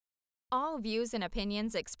All views and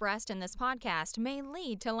opinions expressed in this podcast may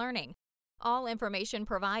lead to learning. All information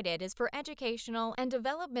provided is for educational and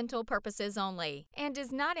developmental purposes only and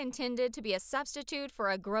is not intended to be a substitute for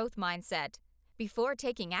a growth mindset. Before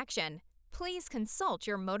taking action, please consult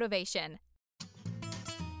your motivation.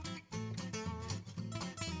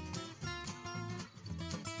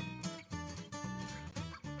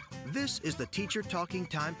 This is the Teacher Talking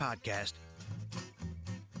Time podcast.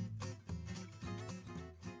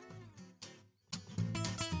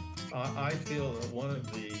 I feel that one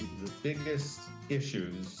of the biggest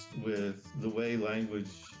issues with the way language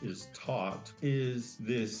is taught is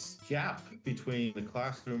this gap between the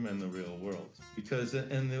classroom and the real world. Because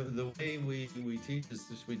the way we teach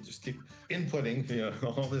is we just keep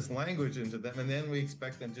inputting all this language into them, and then we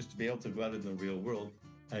expect them just to be able to go out in the real world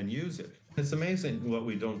and use it. It's amazing what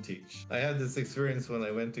we don't teach. I had this experience when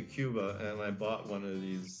I went to Cuba and I bought one of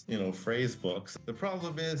these, phrase books. The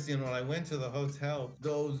problem is, when I went to the hotel,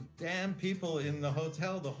 those damn people in the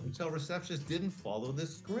hotel receptionist didn't follow the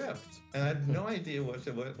script. And I had no idea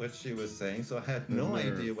what she was saying, so I had no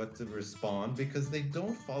idea what to respond because they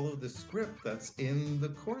don't follow the script that's in the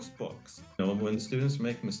course books. When students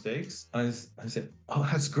make mistakes, I said, "Oh,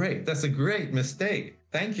 that's great. That's a great mistake.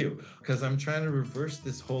 Thank you." Because I'm trying to reverse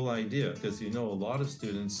this whole idea. Because, a lot of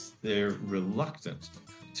students, they're reluctant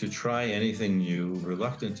to try anything new,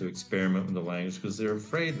 reluctant to experiment with the language because they're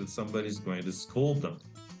afraid that somebody's going to scold them.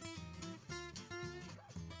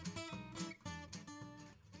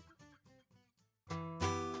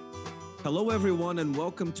 Hello, everyone, and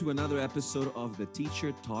welcome to another episode of the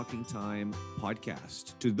Teacher Talking Time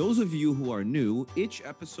podcast. To those of you who are new, each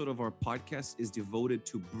episode of our podcast is devoted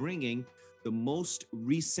to bringing the most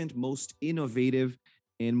recent, most innovative,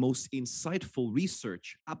 and most insightful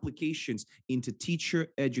research applications into teacher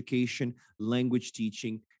education, language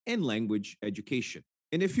teaching, and language education.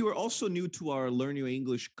 And if you are also new to our Learn Your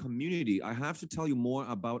English community, I have to tell you more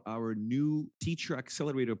about our new Teacher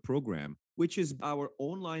Accelerator program, which is our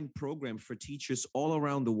online program for teachers all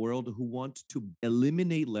around the world who want to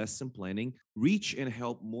eliminate lesson planning, reach and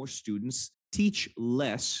help more students, teach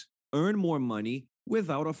less, earn more money,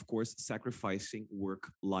 without, of course, sacrificing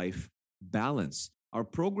work-life balance. Our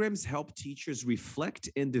programs help teachers reflect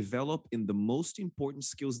and develop in the most important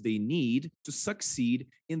skills they need to succeed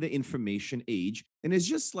in the information age. And it's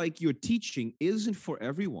just like your teaching isn't for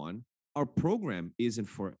everyone, our program isn't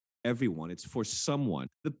for everyone, it's for someone.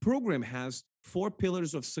 The program has 4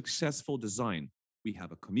 pillars of successful design. We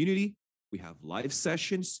have a community, we have live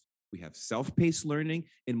sessions, we have self-paced learning,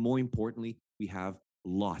 and more importantly, we have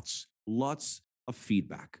lots of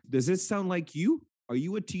feedback. Does it sound like you? Are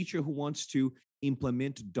you a teacher who wants to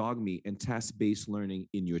implement dogme and task-based learning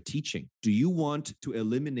in your teaching? Do you want to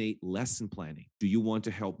eliminate lesson planning? Do you want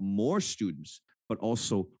to help more students, but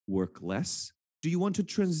also work less? Do you want to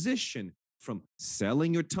transition from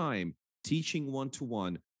selling your time, teaching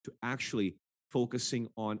one-to-one, to actually focusing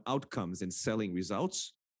on outcomes and selling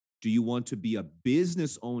results? Do you want to be a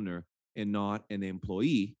business owner and not an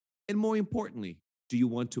employee? And more importantly, do you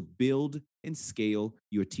want to build and scale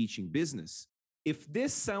your teaching business? If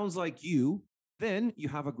this sounds like you, then you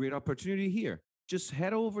have a great opportunity here. Just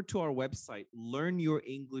head over to our website,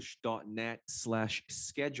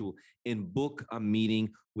 learnyourenglish.net/schedule, and book a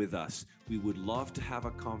meeting with us. We would love to have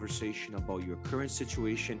a conversation about your current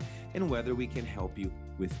situation and whether we can help you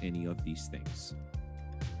with any of these things.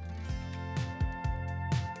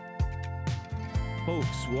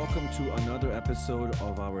 Folks, welcome to another episode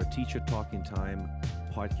of our Teacher Talking Time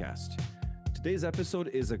podcast. Today's episode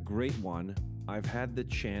is a great one. I've had the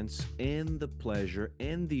chance and the pleasure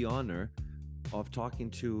and the honor of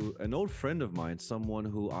talking to an old friend of mine, someone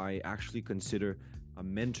who I actually consider a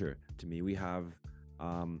mentor to me. We have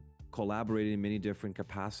collaborated in many different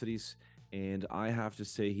capacities, and I have to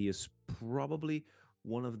say he is probably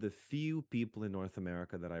one of the few people in North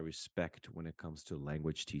America that I respect when it comes to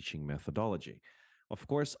language teaching methodology. Of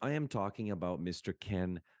course, I am talking about Mr.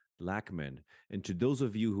 Ken Lackman. And to those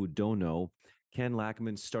of you who don't know, Ken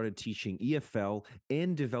Lackman started teaching EFL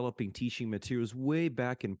and developing teaching materials way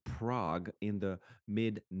back in Prague in the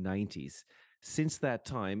mid-90s. Since that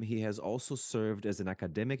time, he has also served as an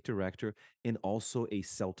academic director and also a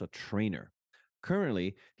CELTA trainer.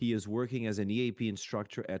 Currently, he is working as an EAP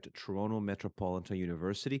instructor at Toronto Metropolitan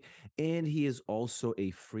University, and he is also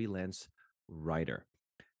a freelance writer.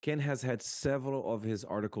 Ken has had several of his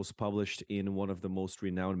articles published in one of the most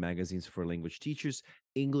renowned magazines for language teachers,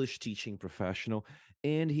 English Teaching Professional,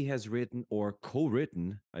 and he has written, or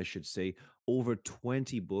co-written, I should say, over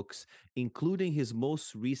 20 books, including his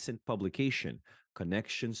most recent publication,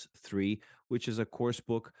 Connections 3, which is a course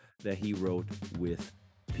book that he wrote with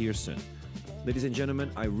Pearson. Ladies and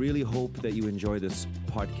gentlemen, I really hope that you enjoy this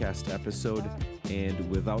podcast episode. And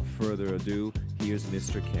without further ado, here's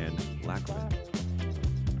Mr. Ken Lackman.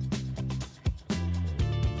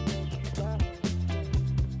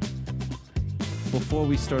 Before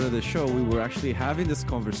we started the show, we were actually having this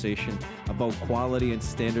conversation about quality and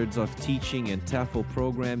standards of teaching and TEFL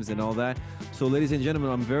programs and all that. So, ladies and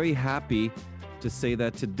gentlemen, I'm very happy to say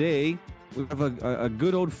that today we have a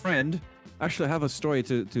good old friend. Actually, I have a story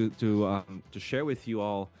to share with you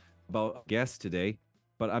all about a guest today,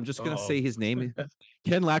 but I'm just going to say his name.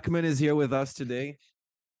 Ken Lackman is here with us today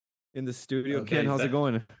in the studio. Okay, Ken, how's it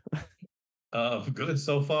going? Good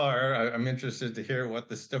so far. I'm interested to hear what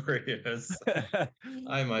the story is.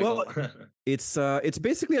 Hi, Michael. Well, it's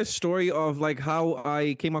basically a story of like how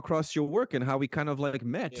I came across your work and how we kind of like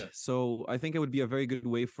met. Yeah. So I think it would be a very good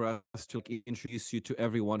way for us to like, introduce you to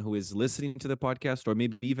everyone who is listening to the podcast or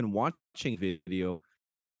maybe even watching video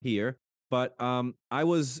here. But I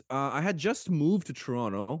had just moved to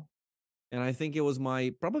Toronto, and I think it was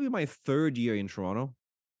probably my third year in Toronto,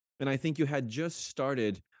 and I think you had just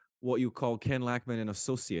started what you call Ken Lackman and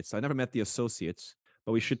Associates. I never met the associates,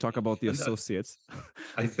 but we should talk about the associates.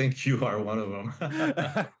 I think you are one of them.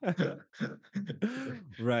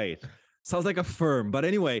 Right. Sounds like a firm. But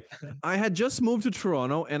anyway, I had just moved to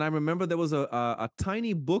Toronto, and I remember there was a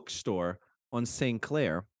tiny bookstore on St.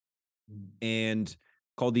 Clair and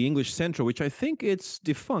called the English Central, which I think it's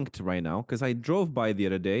defunct right now because I drove by the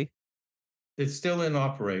other day. It's still in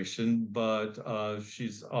operation, but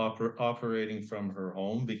she's operating from her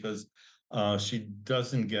home because she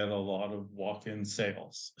doesn't get a lot of walk-in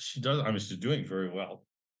sales. She does. I mean, she's doing very well.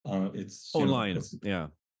 It's online. Yeah.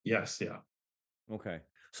 Yes. Yeah. Okay.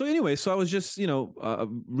 So anyway, so I was just,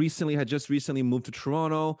 recently moved to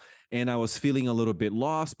Toronto, and I was feeling a little bit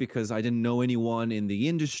lost because I didn't know anyone in the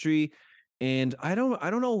industry, and I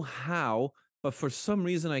don't know how, but for some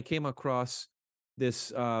reason I came across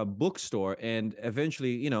this bookstore, and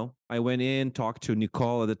eventually, I went in, talked to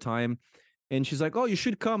Nicole at the time, and she's like, "Oh, you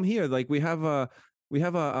should come here. Like we have a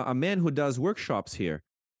man who does workshops here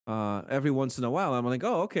every once in a while." I'm like,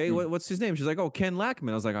 "Oh, okay. What's his name?" She's like, "Oh, Ken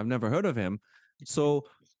Lackman." I was like, "I've never heard of him." So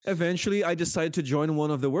eventually, I decided to join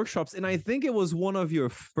one of the workshops, and I think it was one of your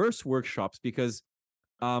first workshops because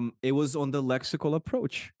it was on the lexical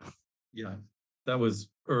approach. Yeah, that was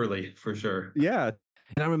early for sure. Yeah.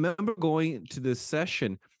 And I remember going to this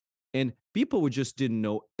session and people just didn't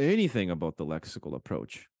know anything about the lexical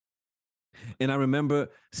approach. And I remember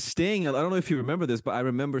staying, I don't know if you remember this, but I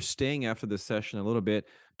remember staying after the session a little bit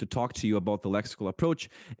to talk to you about the lexical approach.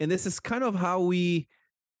 And this is kind of how we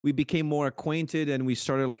became more acquainted, and we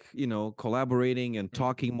started, collaborating and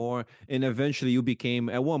talking more. And eventually you became,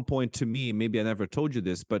 at one point to me, maybe I never told you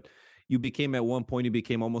this, but you became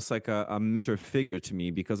almost like a mentor figure to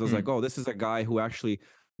me because I was like, oh, this is a guy who actually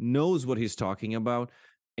knows what he's talking about.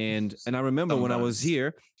 And I remember when I was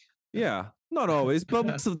here, yeah, not always, but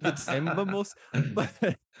most of the time,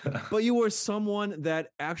 but you were someone that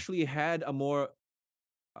actually had a more,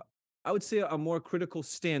 I would say, a more critical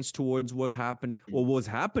stance towards what happened or was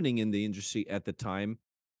happening in the industry at the time.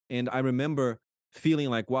 And I remember feeling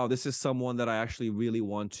like, wow, this is someone that I actually really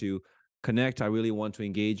want to connect. I really want to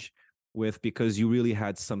engage with because you really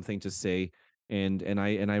had something to say. And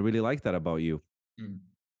I really like that about you.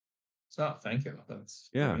 So thank you. That's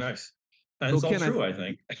very nice. And it's all true, I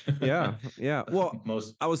think. Yeah. Yeah. Well,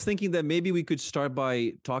 I was thinking that maybe we could start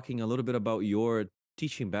by talking a little bit about your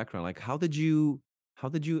teaching background. Like, how did you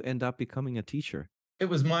end up becoming a teacher? It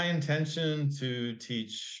was my intention to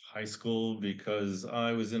teach high school because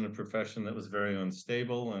I was in a profession that was very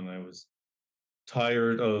unstable, and I was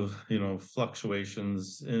tired of,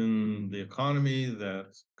 fluctuations in the economy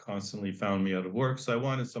that constantly found me out of work. So I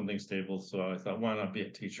wanted something stable. So I thought, why not be a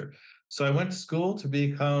teacher? So I went to school to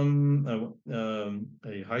become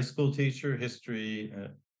a high school teacher. History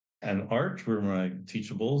and art were my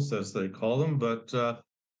teachables, as they call them. But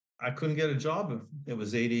I couldn't get a job. It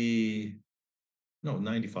was 95.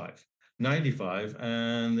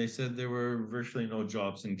 And they said there were virtually no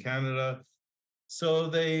jobs in Canada. So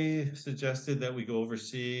they suggested that we go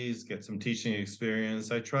overseas, get some teaching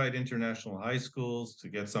experience. I tried international high schools to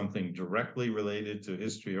get something directly related to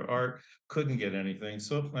history or art. Couldn't get anything.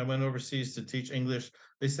 So I went overseas to teach English.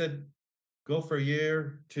 They said, go for a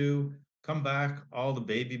year, 2, come back. All the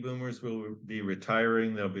baby boomers will be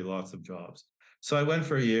retiring. There'll be lots of jobs. So I went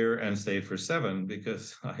for a year and stayed for 7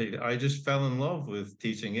 because I just fell in love with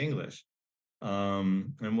teaching English.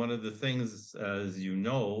 And one of the things, as you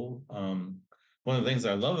know, one of the things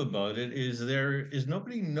I love about it is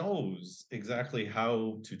nobody knows exactly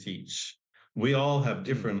how to teach. we all have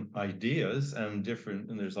different ideas and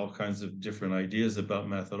there's all kinds of different ideas about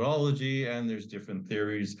methodology, and there's different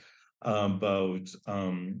theories about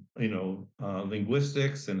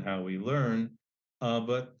linguistics and how we learn.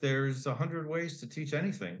 But there's 100 ways to teach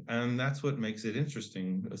anything, and that's what makes it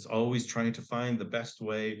interesting. It's always trying to find the best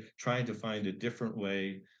way, trying to find a different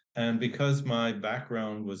way. And because my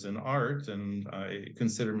background was in art and I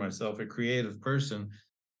consider myself a creative person,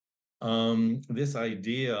 this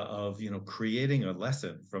idea of creating a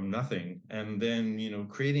lesson from nothing, and then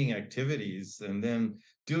creating activities, and then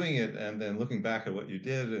doing it, and then looking back at what you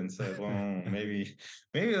did and said, well, maybe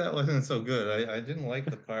that wasn't so good. I didn't like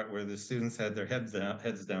the part where the students had their heads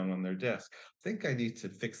down on their desk. I think I need to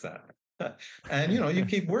fix that. And you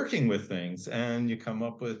keep working with things and you come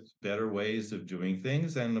up with better ways of doing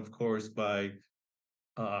things. And of course, by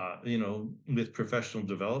with professional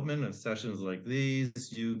development and sessions like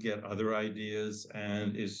these, you get other ideas,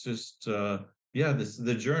 and it's just, the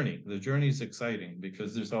journey. The journey is exciting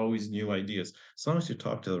because there's always new ideas, as long as you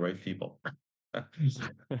talk to the right people.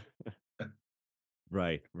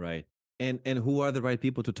 Right, right. And who are the right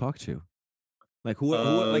people to talk to? Like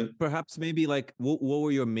Uh, like perhaps maybe like what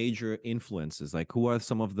were your major influences? Like who are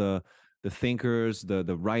some of the thinkers,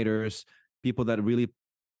 the writers, people that really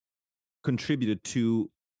contributed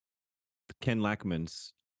to Ken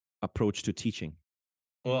Lackman's approach to teaching?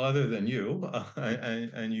 well, other than you,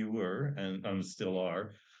 and you were, and still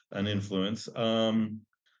are, an influence.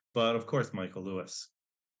 But of course, Michael Lewis.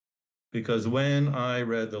 Because when I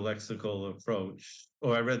read the lexical approach,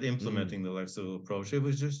 or I read Mm, implementing the lexical approach, it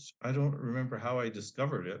was just, I don't remember how I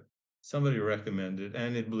discovered it. Somebody recommended,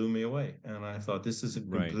 and it blew me away. And I thought, this is a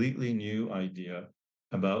right. completely new idea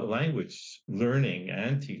about language learning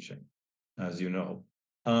and teaching, as you know.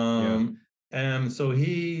 Yeah. And so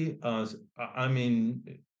I mean,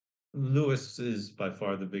 Lewis is by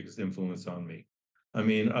far the biggest influence on me. I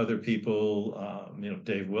mean, other people,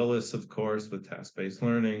 Dave Willis, of course, with task-based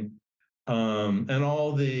learning, and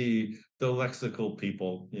all the lexical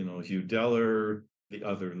people, Hugh Deller, the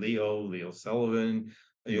other Leo Sullivan,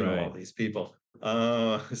 all Right. these people.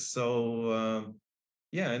 Yeah,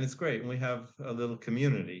 and it's great. And we have a little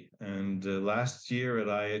community. And last year at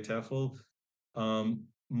IATEFL,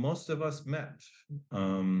 most of us met. We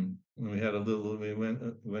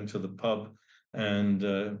went to the pub, and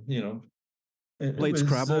it Played was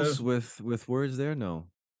Scrabbles with words there? No.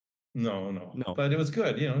 no, No. but it was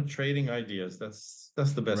good. Trading ideas. That's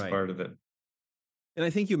the best Right. part of it. And I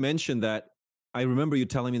think you mentioned that I remember you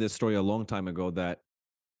telling me this story a long time ago that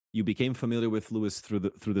you became familiar with Lewis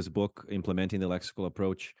through this book, implementing the lexical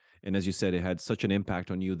approach. And as you said, it had such an impact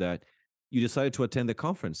on you that you decided to attend the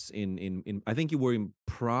conference in I think you were in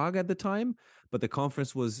Prague at the time, but the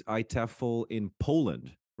conference was ITEFL in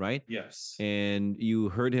Poland, right? Yes. And you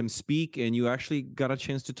heard him speak and you actually got a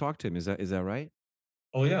chance to talk to him. Is that right?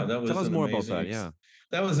 Oh yeah, Tell us more about that. Yeah.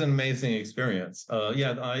 that was an amazing experience.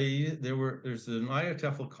 Yeah, there's an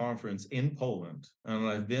IATEFL conference in Poland, and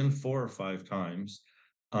I've been 4 or 5 times.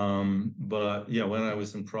 But yeah, when I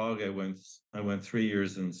was in Prague, I went 3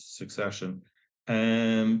 years in succession.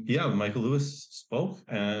 And yeah, Michael Lewis spoke,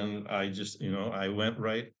 and I went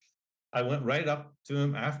right up to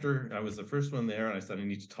him after I was the first one there, and I said, I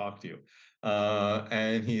need to talk to you.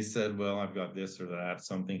 And he said, well, I've got this or that,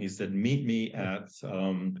 something. He said, meet me at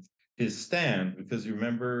his stand, because you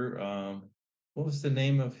remember, what was the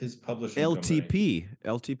name of his publishing company? LTP.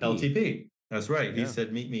 LTP. LTP. That's right. He Yeah.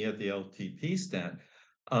 said, meet me at the LTP stand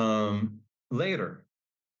um, later.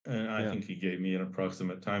 And I Yeah. think he gave me an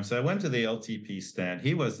approximate time. So I went to the LTP stand.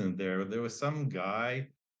 He wasn't there. There was some guy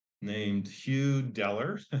named Hugh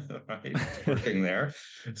Deller, right, working there.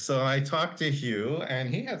 So I talked to Hugh, and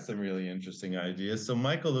he had some really interesting ideas. So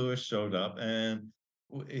Michael Lewis showed up, and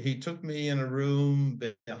he took me in a room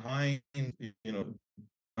behind, you know,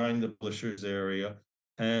 behind the publishers area,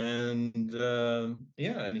 and and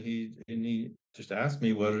he just asked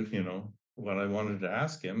me what I wanted to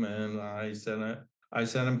ask him, and I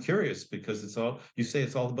said I'm curious, because it's all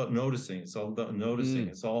about noticing. It's all about noticing. Mm.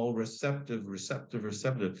 It's all receptive, receptive,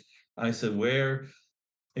 receptive. I said,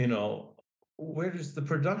 you know, where does the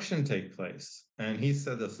production take place? And he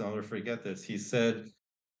said this, I'll never forget this. He said,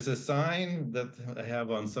 there's a sign that I have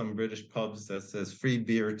on some British pubs that says free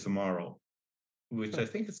beer tomorrow, which I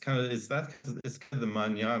think it's kind of the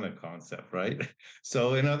manana concept, right?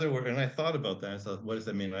 So in other words, and I thought about that. I thought, what does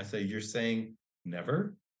that mean? I say, you're saying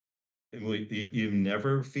never? You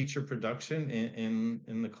never feature production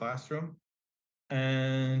in the classroom?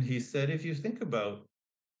 And he said, if you think about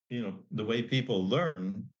the way people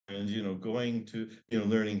learn, and going to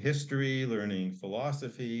learning history, learning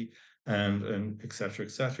philosophy, and et cetera,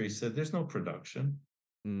 et cetera. He said, there's no production.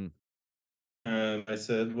 Mm. And I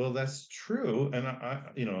said, well, that's true. And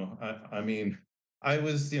I mean, I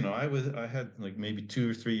had like maybe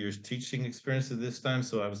 2 or 3 years teaching experience at this time.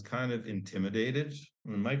 So I was kind of intimidated.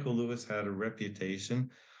 And Michael Lewis had a reputation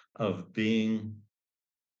of being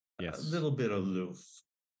a Yes. little bit aloof.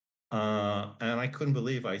 And I couldn't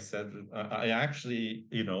believe I said, I actually,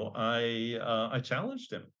 I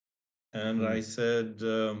challenged him and I Mm. said,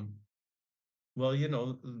 well,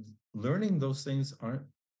 learning those things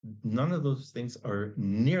none of those things are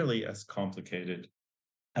nearly as complicated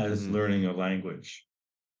as Mm. learning a language.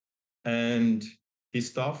 And he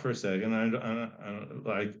stopped for a second.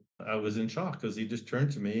 I was in shock because he just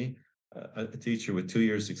turned to me, a teacher with 2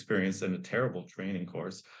 years experience and a terrible training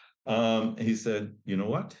course. He said, you know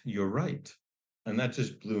what? You're right. And that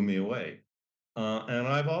just blew me away. And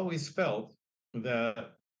I've always felt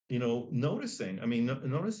that, noticing, I mean,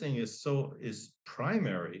 noticing is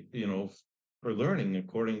primary, for learning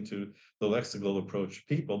according to the lexical approach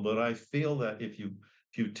people. But I feel that if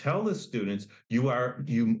you tell the students you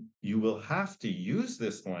will have to use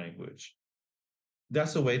this language,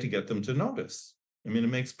 that's a way to get them to notice. I mean, it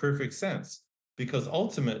makes perfect sense because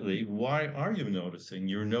ultimately, why are you noticing?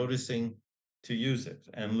 You're noticing to use it.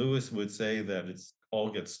 And Lewis would say that it's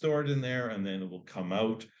all gets stored in there and then it will come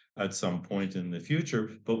out at some point in the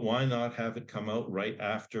future. But why not have it come out right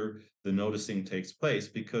after the noticing takes place?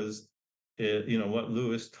 Because what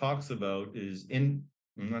Lewis talks about is I'm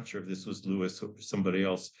not sure if this was Lewis or somebody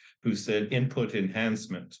else who said input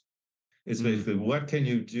enhancement. It's Mm. basically what can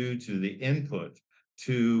you do to the input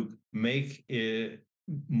to make it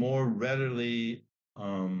more readily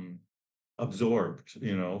absorbed,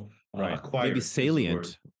 Right. Maybe acquired is the word.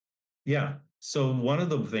 salient. Yeah. So one of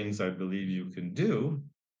the things I believe you can do,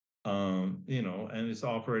 and it's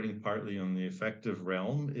operating partly on the affective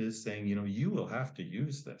realm, is saying, you will have to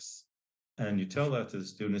use this. And you tell that to the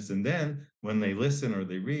students. And then when they listen or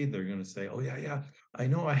they read, they're going to say, oh, yeah, yeah, I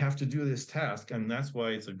know I have to do this task. And that's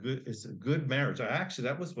why it's a good marriage.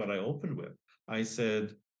 That was what I opened with. I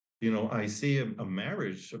said, I see a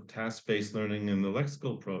marriage of task-based learning and the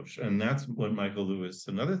lexical approach. And that's what Michael Lewis,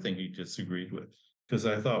 another thing he disagreed with. Because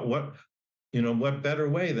I thought, what better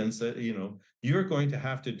way than say, you're going to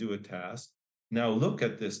have to do a task. Now look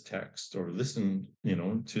at this text or listen,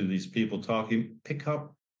 to these people talking, pick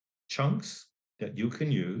up chunks that you can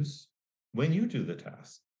use when you do the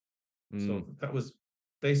task. Mm. So that was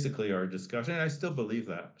basically our discussion. And I still believe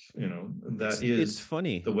that, that It's is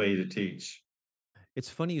funny. the way to teach. It's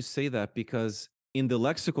funny you say that because in the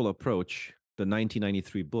lexical approach, the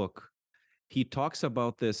 1993 book, he talks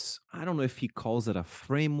about this. I don't know if he calls it a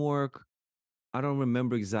framework. I don't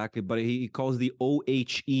remember exactly, but he calls the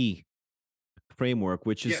OHE framework,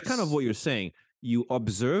 which is kind of Yes. what you're saying. You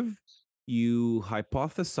observe, you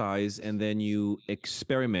hypothesize, and then you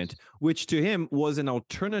experiment, which to him was an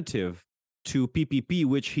alternative to PPP,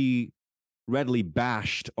 which he readily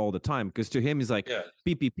bashed all the time. Because to him, he's like, Yeah.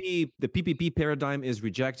 the PPP paradigm is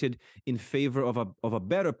rejected in favor of a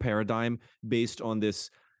better paradigm based on this.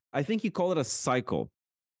 I think he called it a cycle,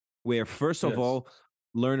 where first of Yes. all,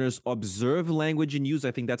 learners observe language in use.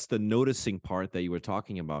 I think that's the noticing part that you were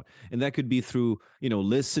talking about. And that could be through,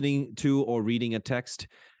 listening to or reading a text.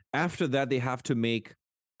 After that, they have to make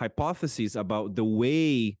hypotheses about the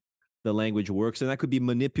way the language works. And that could be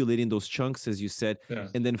manipulating those chunks, as you said. Yeah.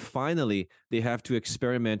 And then finally, they have to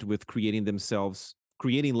experiment with creating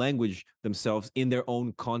language themselves in their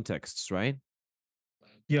own contexts, right?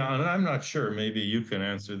 Yeah, and I'm not sure, maybe you can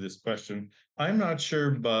answer this question. I'm not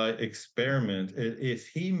sure by experiment if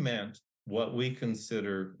he meant what we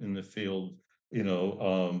consider in the field,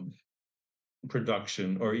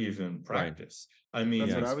 production or even Right. practice. I mean,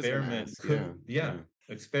 That's what Yeah. I was going to ask. Yeah.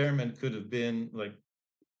 experiment could have been like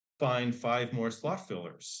find 5 more slot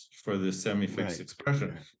fillers for the semi-fixed Right. expression,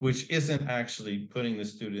 Right. which isn't actually putting the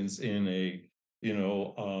students in a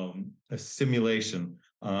simulation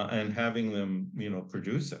and having them,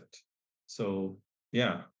 produce it. So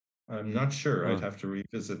yeah, I'm not sure. I'd Huh. have to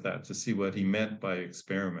revisit that to see what he meant by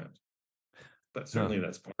experiment. But certainly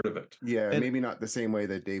that's part of it. Yeah, And maybe not the same way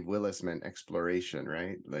that Dave Willis meant exploration,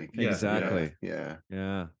 right? Like, Yeah, exactly. yeah.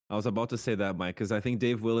 Yeah. I was about to say that, Mike, because I think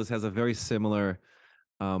Dave Willis has a very similar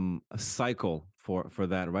cycle for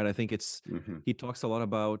that, right? I think Mhm. he talks a lot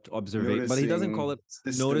about observation, but he doesn't call Noticing, it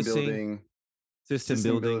system noticing, building,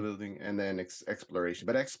 system building. and then exploration.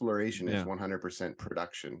 But exploration is Yeah. 100%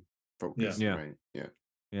 production Yeah. focused, Yeah. right? Yeah.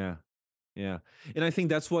 Yeah. Yeah. And I think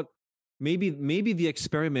that's what maybe the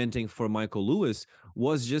experimenting for Michael Lewis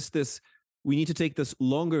was just this. We need to take this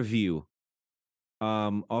longer view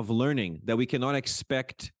of learning, that we cannot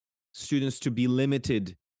expect students to be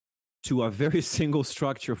limited to a very single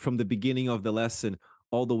structure from the beginning of the lesson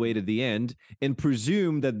all the way to the end, and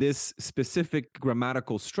presume that this specific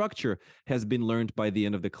grammatical structure has been learned by the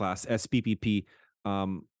end of the class, as PPP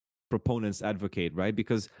proponents advocate, right?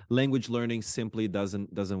 Because language learning simply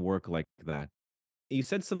doesn't work like that. You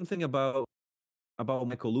said something about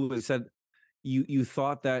Michael Lewis. You said you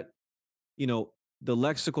thought that, you know, the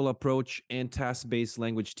lexical approach and task-based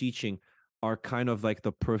language teaching are kind of like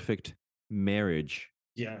the perfect marriage.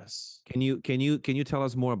 Yes. Can you tell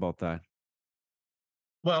us more about that?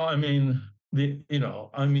 Well, the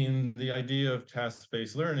idea of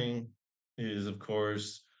task-based learning is, of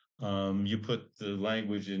course, you put the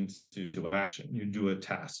language into action. You do a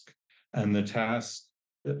task, and the task,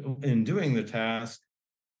 in doing the task,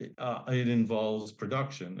 it involves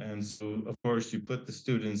production. And so, of course, you put the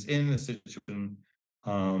students in a situation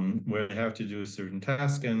where they have to do a certain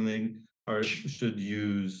task, and they should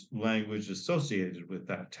use language associated with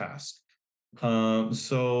that task.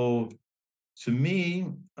 So to me,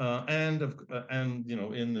 in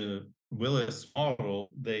the Willis model,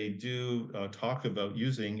 they do talk about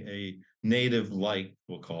using a native-like,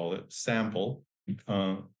 we'll call it, sample,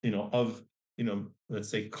 of let's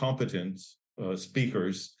say competent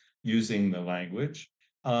speakers using the language.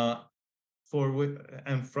 And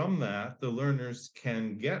from that, the learners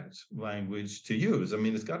can get language to use. I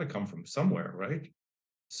mean, it's got to come from somewhere, right?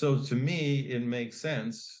 So to me, it makes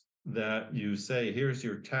sense that you say, here's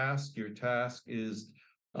your task. Your task is,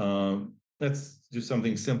 let's do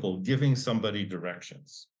something simple, giving somebody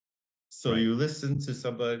directions. So Right. you listen to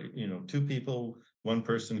somebody, two people, one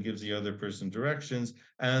person gives the other person directions,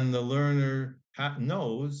 and the learner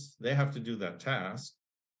knows they have to do that task.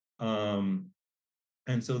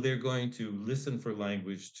 And so they're going to listen for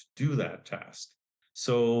language to do that task.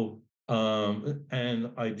 So,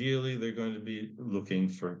 and ideally, they're going to be looking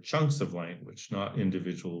for chunks of language, not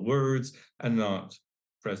individual words and not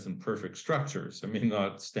present perfect structures. I mean,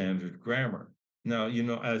 not standard grammar. Now,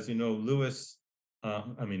 as you know, Willis,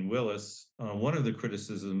 one of the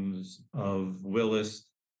criticisms of Willis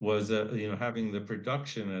was, having the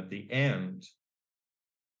production at the end.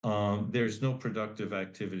 There's no productive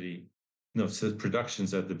activity. No, it says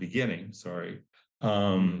productions at the beginning, sorry,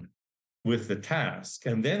 with the task,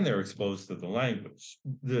 and then they're exposed to the language.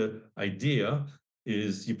 The idea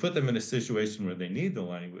is you put them in a situation where they need the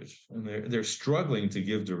language, and they're struggling to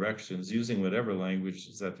give directions using whatever language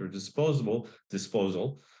is at their disposal,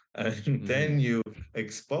 and then you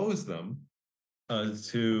expose them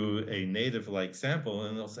to a native-like sample,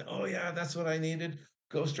 and they'll say, "Oh yeah, that's what I needed.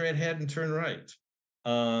 Go straight ahead and turn right."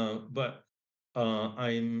 But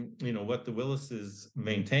what the Willises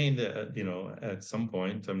maintained, at some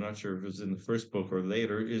point, I'm not sure if it was in the first book or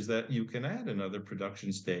later, is that you can add another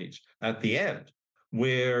production stage at the end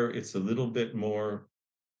where it's a little bit more,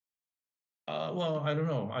 I don't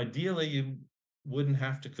know. Ideally, you wouldn't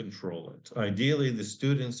have to control it. Ideally, the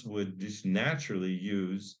students would just naturally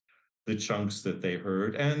use the chunks that they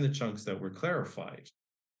heard and the chunks that were clarified.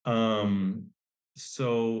 And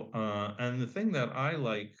the thing that I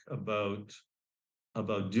like about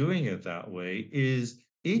doing it that way is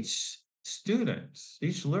each student,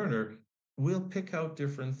 each learner will pick out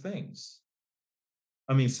different things.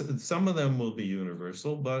 I mean, some of them will be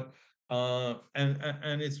universal, but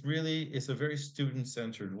and it's a very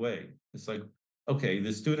student-centered way. It's like, okay,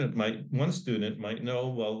 one student might know,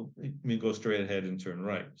 well, let me go straight ahead and turn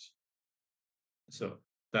right. So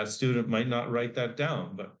that student might not write that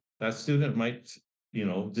down, but that student might,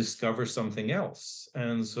 discover something else.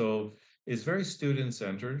 And so it's very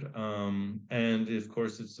student-centered. And of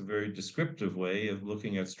course, it's a very descriptive way of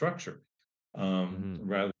looking at structure,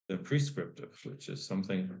 rather than prescriptive, which is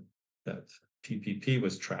something that PPP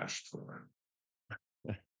was trashed for.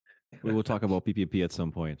 We will talk about PPP at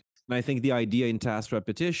some point. And I think the idea in task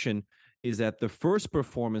repetition is that the first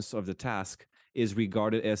performance of the task is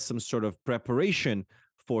regarded as some sort of preparation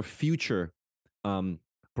for future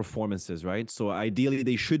performances, right? So ideally,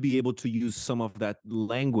 they should be able to use some of that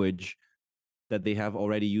language that they have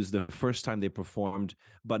already used the first time they performed,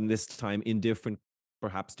 but this time in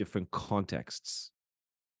perhaps different contexts.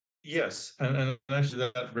 Yes, and actually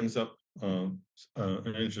that brings up an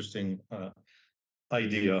interesting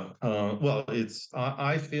idea.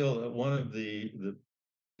 I feel that one of the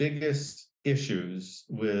biggest issues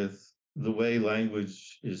with the way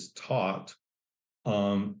language is taught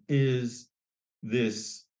is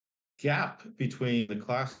this gap between the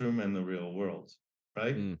classroom and the real world,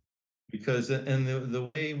 right? Because and the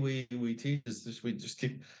way we teach is just, we just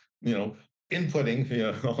keep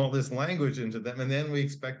inputting all this language into them, and then we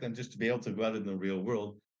expect them just to be able to go out in the real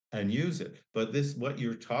world and use it. But this, what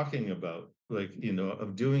you're talking about, like,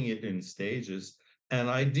 of doing it in stages, and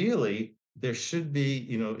ideally, there should be,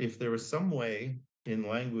 if there was some way in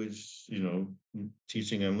language,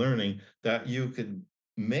 teaching and learning that you could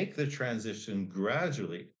make the transition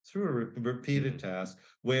gradually through a repeated task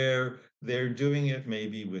where they're doing it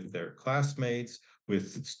maybe with their classmates,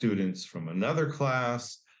 with students from another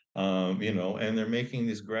class, and they're making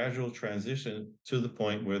this gradual transition to the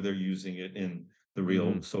point where they're using it in the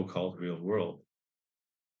real, so-called real world.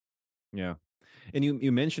 Yeah. And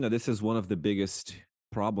you mentioned that this is one of the biggest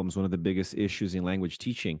problems, one of the biggest issues in language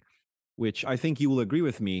teaching, which I think you will agree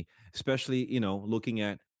with me, especially, looking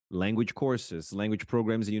at language courses, language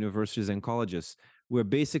programs in universities and colleges. We're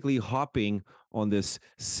basically hopping on this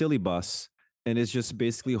silly bus, and it's just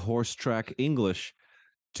basically horse track English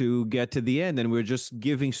to get to the end. And we're just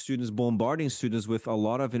giving students, bombarding students with a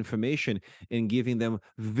lot of information and giving them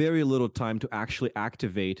very little time to actually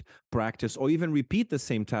activate, practice, or even repeat the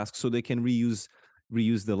same task so they can reuse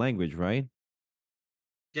the language, right?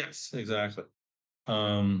 Yes, exactly.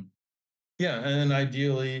 Um, yeah, and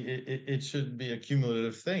ideally, it should be a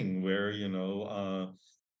cumulative thing where,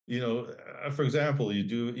 for example, you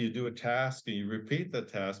do a task and you repeat the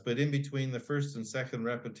task, but in between the first and second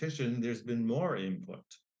repetition, there's been more input.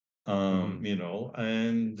 And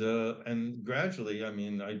gradually, I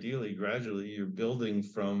mean, ideally, gradually, you're building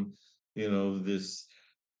from, this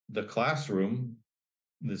the classroom,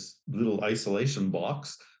 this little isolation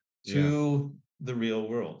box, Yeah. to the real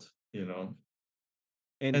world. You know,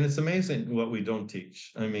 And and it's amazing what we don't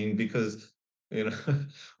teach. I mean, because,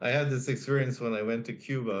 I had this experience when I went to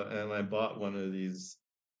Cuba and I bought one of these,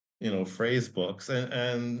 phrase books. This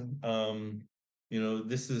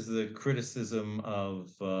is the criticism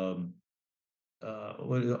of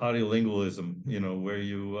what is audiolingualism, where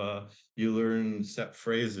you learn set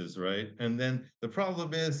phrases, right? And then the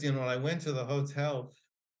problem is, when I went to the hotel,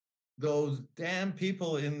 those damn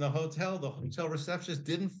people in the hotel receptionist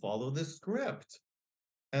didn't follow the script.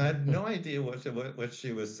 And I had no idea what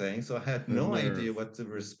she was saying. So I had The no idea nerve. what to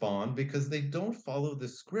respond because they don't follow the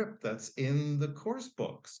script that's in the course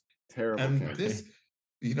books. Terrible, And Ken. this,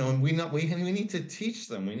 and we need to teach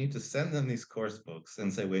them. We need to send them these course books and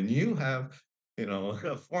say, when you have,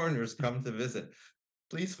 foreigners come to visit,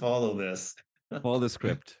 please follow this. follow the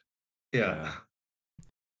script. Yeah. Yeah.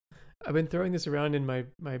 I've been throwing this around in my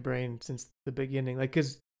brain since the beginning. Like,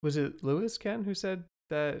 cause was it Lewis, Ken, who said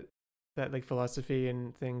that like philosophy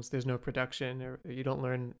and things, there's no production, or you don't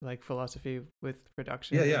learn like philosophy with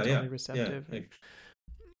production. Yeah, yeah, It's yeah. only receptive. Yeah.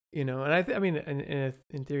 And I mean,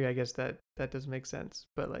 in theory, I guess that does make sense.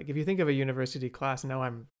 But like, if you think of a university class, now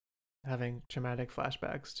I'm having traumatic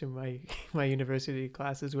flashbacks to my my university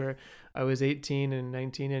classes where I was 18 and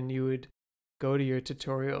 19, and you would go to your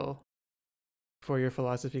tutorial for your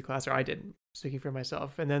philosophy class, or I didn't, speaking for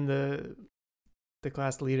myself, and then the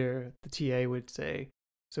class leader, the TA, would say,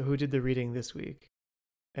 "So who did the reading this week?"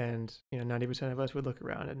 And 90% of us would look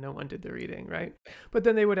around and no one did the reading, right? But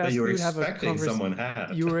then they would ask, You were you would have a expecting someone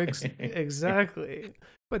had. You were exactly.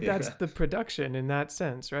 But that's Yeah. the production in that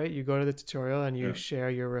sense, right? You go to the tutorial and you Yeah. share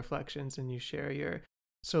your reflections and you share your.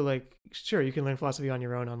 So like, sure, you can learn philosophy on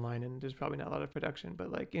your own online, and there's probably not a lot of production. But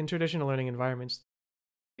like in traditional learning environments,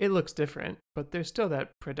 it looks different, but there's still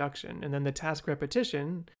that production. And then the task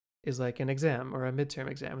repetition is like an exam or a midterm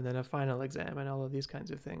exam, and then a final exam, and all of these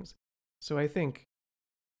kinds of things. So I think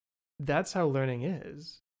that's how learning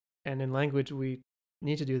is. And in language, we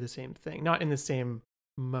need to do the same thing, not in the same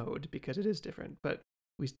mode because it is different, but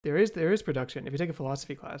there is production. If you take a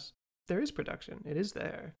philosophy class, there is production. It is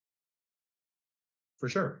there. For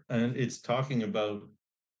sure. And it's talking about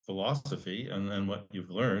philosophy and then what you've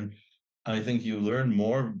learned. I think you learn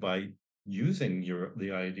more by using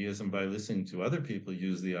the ideas and by listening to other people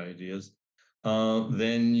use the ideas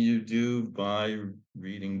than you do by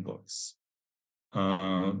reading books.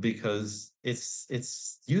 Because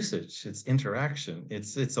it's usage, it's interaction,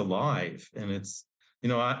 it's alive, and it's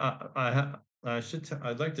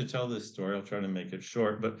I'd like to tell this story. I'll try to make it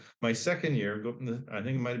short. But my second year, I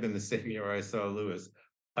think it might have been the same year I saw Lewis.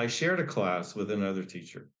 I shared a class with another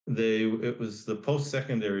teacher. It was the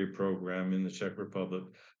post-secondary program in the Czech Republic.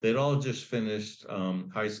 They'd all just finished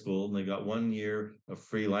high school, and they got 1 year of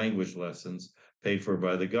free language lessons paid for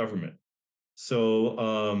by the government.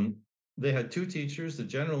 So they had two teachers, the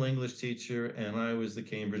general English teacher, and I was the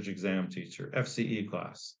Cambridge exam teacher, FCE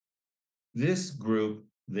class. This group,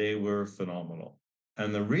 they were phenomenal.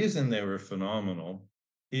 And the reason they were phenomenal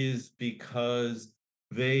is because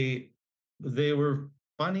they were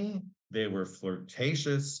funny, they were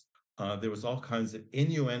flirtatious, There was all kinds of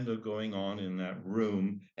innuendo going on in that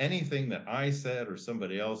room. Anything that I said or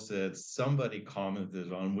somebody else said, somebody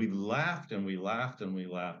commented on. We laughed and we laughed and we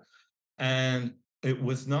laughed. And it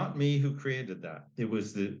was not me who created that. It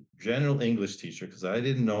was the general English teacher, because I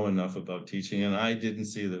didn't know enough about teaching and I didn't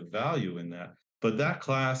see the value in that. But that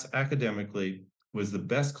class academically was the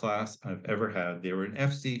best class I've ever had. They were an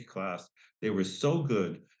FC class. They were so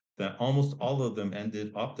good that almost all of them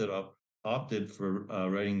opted for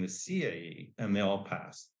writing the CAE, and they all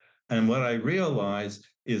passed. And what I realized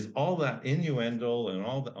is all that innuendo and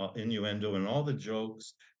all the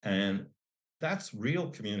jokes, and that's real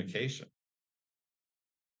communication.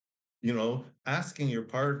 Asking your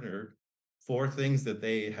partner for things that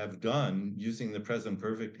they have done using the present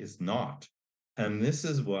perfect is not. And this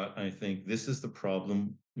is what I think, this is the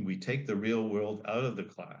problem. We take the real world out of the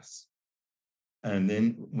class. And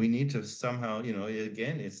then we need to somehow,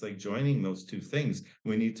 again, it's like joining those two things.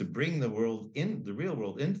 We need to bring the real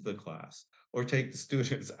world into the class, or take the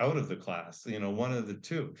students out of the class, one of the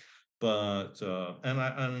two. But,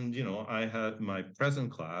 I had my present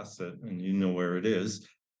class, and you know where it is,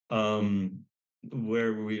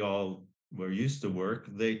 where we all were used to work.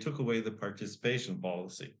 They took away the participation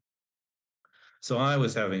policy. So I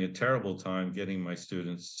was having a terrible time getting my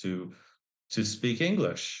students to speak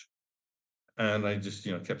English. And I just,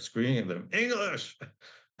 kept screaming at them, English.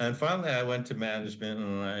 And finally I went to management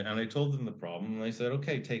and I told them the problem. And I said,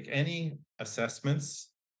 okay, take any assessments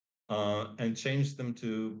and change them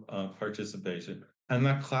to participation. And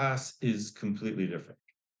that class is completely different.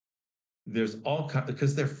 There's all kinds,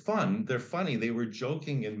 because they're fun, they're funny. They were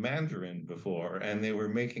joking in Mandarin before, and they were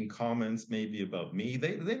making comments maybe about me.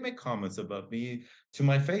 They make comments about me to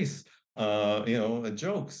my face,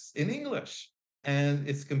 jokes in English. And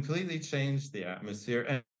it's completely changed the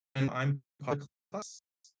atmosphere. And I'm part of the class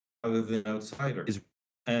rather than outsider.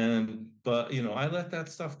 But I let that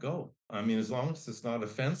stuff go. I mean, as long as it's not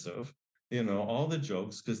offensive, all the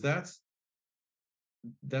jokes, because that's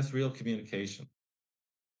real communication.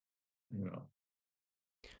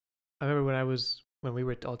 I remember when we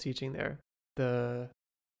were all teaching there,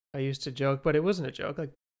 I used to joke, but it wasn't a joke.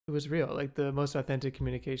 Like, it was real. Like, the most authentic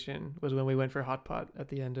communication was when we went for hot pot at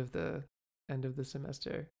the end of the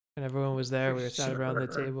semester, and everyone was there. We were sat around the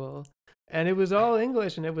table, and it was all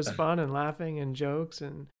English, and it was fun and laughing and jokes,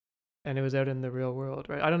 and it was out in the real world,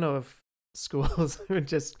 right? I don't know if schools would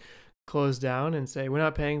just close down and say, we're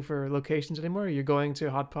not paying for locations anymore. You're going to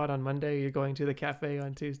hot pot on Monday. You're going to the cafe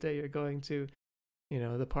on Tuesday. You're going to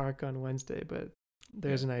the park on Wednesday. But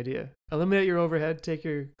there's an idea. Eliminate your overhead, take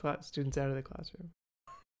your students out of the classroom.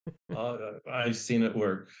 I've seen it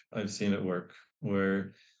work.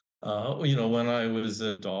 Where, when I was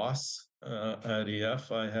a DOS at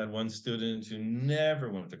EF, I had one student who never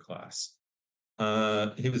went to class.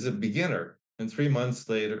 He was a beginner. And 3 months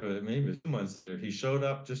later, or maybe 2 months later, he showed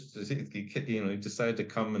up just to see, he decided to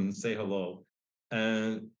come and say hello.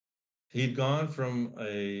 And he'd gone from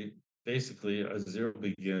basically a zero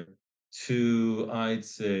beginner to, I'd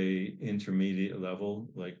say, intermediate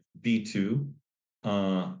level, like B2.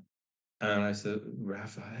 And I said,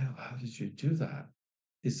 Raphael, how did you do that?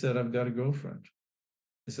 He said, I've got a girlfriend.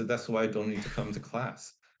 He said, that's why I don't need to come to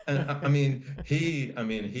class. And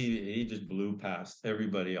he just blew past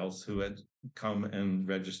everybody else who had come and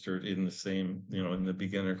registered in the same, in the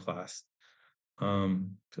beginner class.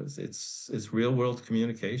 Because it's real world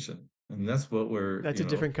communication. And that's what that's a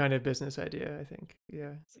different kind of business idea, I think.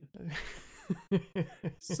 Yeah.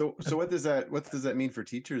 So what does that mean for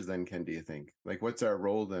teachers then, Ken, do you think? Like, what's our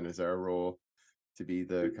role then? Is our role to be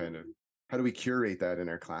the kind of, how do we curate that in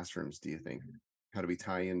our classrooms, do you think? How do we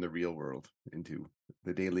tie in the real world into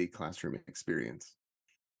the daily classroom experience?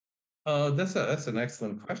 That's an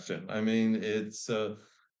excellent question. I mean, it's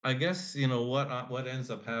I guess what ends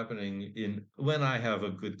up happening when I have a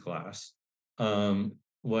good class.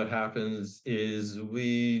 What happens is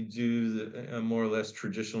we do a more or less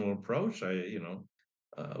traditional approach.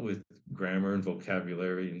 With grammar and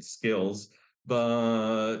vocabulary and skills,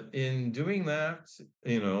 but in doing that,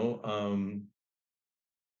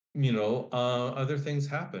 other things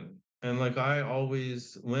happen. And like I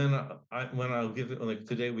always, when I'll give it, like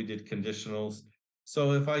today we did conditionals.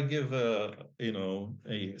 So if I give a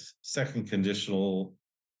second conditional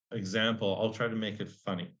example, I'll try to make it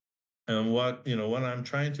funny. And what I'm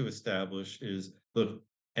trying to establish is, look,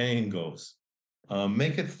 anything goes.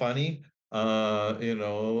 Make it funny. And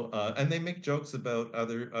they make jokes about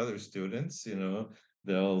other students.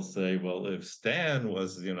 They'll say, well, if Stan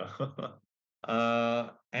was,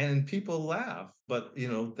 and people laugh, but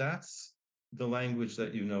that's the language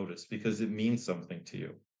that you notice because it means something to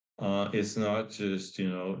you. It's not just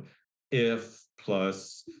if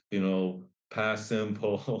plus, past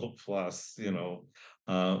simple plus,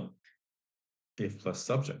 if plus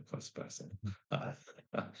subject plus past simple.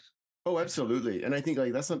 Oh, absolutely. And I think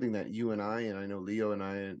like that's something that you and I know Leo and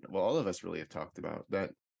I, and well, all of us really have talked about, that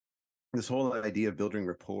this whole idea of building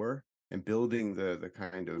rapport and building the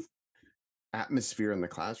kind of atmosphere in the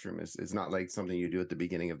classroom is not like something you do at the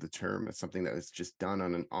beginning of the term. It's something that is just done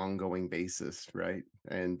on an ongoing basis, right?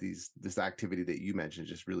 And this activity that you mentioned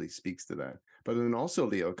just really speaks to that. But then also,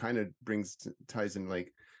 Leo, kind of ties in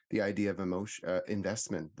like the idea of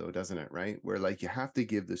investment, though, doesn't it? Right, where like you have to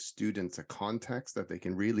give the students a context that they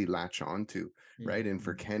can really latch onto, right? And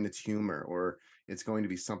for Ken, it's humor, or it's going to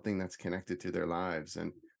be something that's connected to their lives.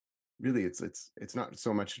 And really, it's not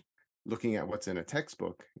so much looking at what's in a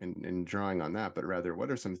textbook and drawing on that, but rather what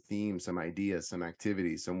are some themes, some ideas, some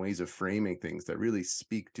activities, some ways of framing things that really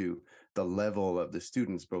speak to the level of the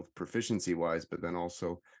students, both proficiency wise, but then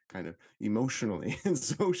also kind of emotionally and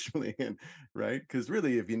socially. And right, because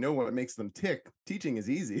really, if you know what makes them tick, teaching is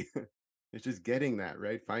easy. It's just getting that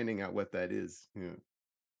right, finding out what that is. Yeah.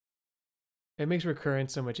 It makes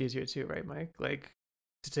recurrence so much easier too, right, Mike? Like,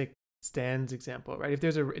 to take Stan's example, right? If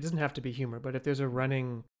there's it doesn't have to be humor, but if there's a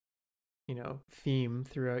running, theme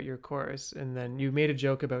throughout your course, and then you made a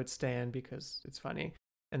joke about Stan because it's funny,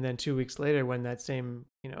 and then 2 weeks later, when that same,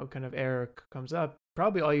 kind of error comes up,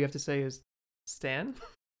 probably all you have to say is Stan.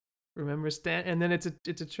 Remember Stan? And then it's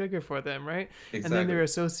a trigger for them, right? Exactly. And then they're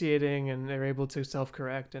associating and they're able to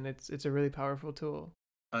self-correct, and it's a really powerful tool.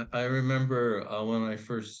 I remember when I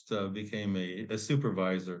first became a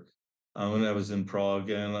supervisor when I was in Prague,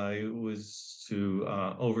 and I was to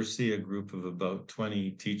oversee a group of about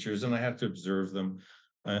 20 teachers, and I had to observe them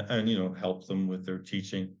and help them with their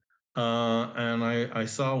teaching. And I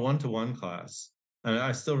saw a one-to-one class, and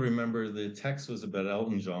I still remember the text was about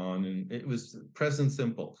Elton John, and it was present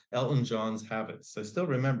simple, Elton John's habits. I still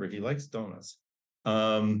remember he likes donuts.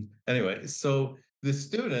 Anyway, so the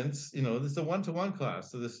students, this is a one-to-one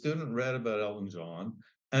class. So the student read about Elton John,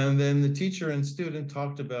 and then the teacher and student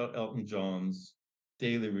talked about Elton John's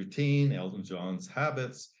daily routine, Elton John's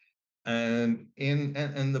habits. And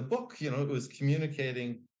the book, it was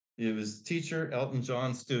communicating, it was teacher, Elton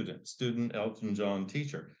John, student, Elton John,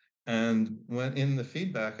 teacher. And when in the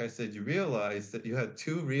feedback, I said, you realize that you had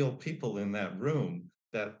two real people in that room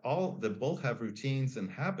that both have routines and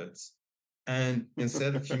habits. And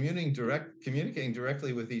instead of communicating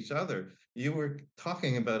directly with each other, you were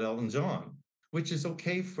talking about Elton John, which is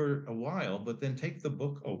okay for a while, but then take the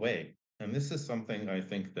book away. And this is something I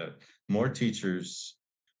think that more teachers,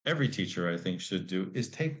 every teacher I think should do, is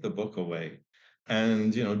take the book away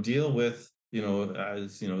and, deal with,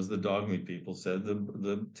 as the dog meat people said,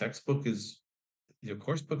 the textbook is, your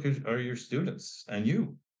course book are your students and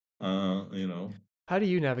you. How do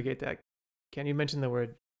you navigate that? Can you mention the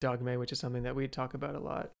word dogme, which is something that we talk about a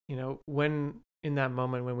lot? When in that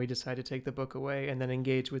moment when we decide to take the book away and then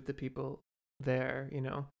engage with the people there,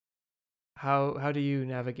 how do you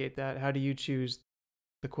navigate that? How do you choose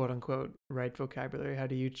the quote unquote right vocabulary? How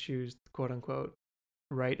do you choose quote unquote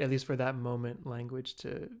right, at least for that moment, language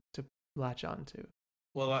to latch on to?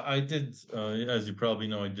 Well, I did, as you probably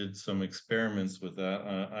know, I did some experiments with that.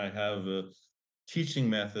 I have a teaching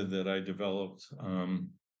method that I developed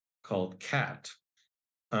called CAT,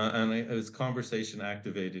 and it was conversation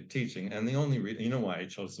activated teaching. And the only reason, why I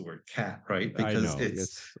chose the word CAT, right? Because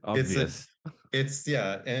it's obvious.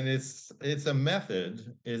 And it's a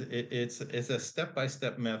method. It's a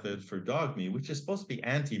step-by-step method for dogme, which is supposed to be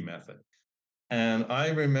anti-method. And I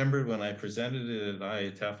remembered when I presented it at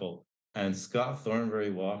IATEFL, and Scott Thornberry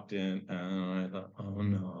walked in, and I thought, oh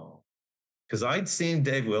no. Because I'd seen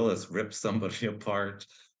Dave Willis rip somebody apart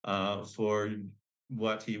for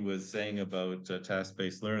what he was saying about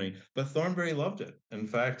task-based learning, but Thornberry loved it. In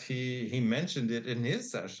fact, he mentioned it in his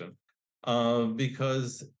session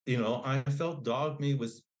because I felt dogme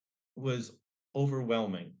was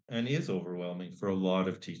overwhelming and is overwhelming for a lot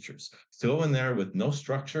of teachers. To go in there with no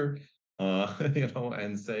structure,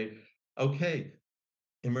 and say, okay,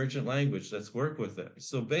 emergent language, let's work with it.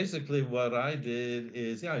 So basically what I did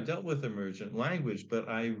is, I dealt with emergent language, but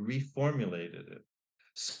I reformulated it.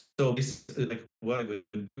 So basically, like, what I would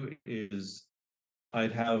do is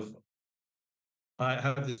I'd have I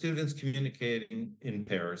have the students communicating in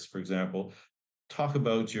pairs, for example, talk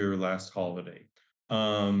about your last holiday,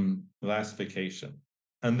 last vacation.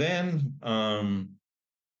 And then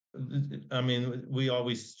we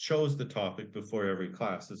always chose the topic before every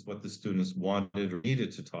class. It's what the students wanted or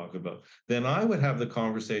needed to talk about. Then I would have the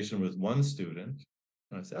conversation with one student,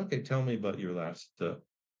 and I say, "Okay, tell me about your last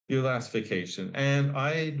vacation." And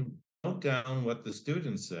I note down what the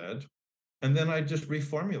student said, And then I just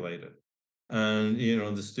reformulate it. And,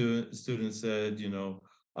 the student said,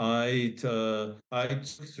 I took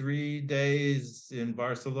 3 days in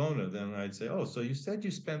Barcelona. Then I'd say, oh, so you said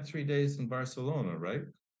you spent 3 days in Barcelona, right?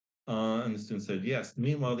 And the student said, yes.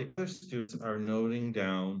 Meanwhile, the other students are noting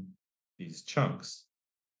down these chunks.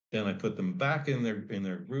 Then I put them back in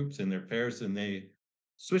their groups, in their pairs, and they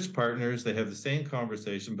switch partners. They have the same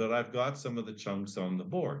conversation, but I've got some of the chunks on the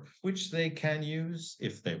board, which they can use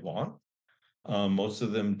if they want. Most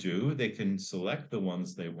of them do. They can select the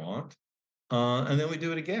ones they want. And then we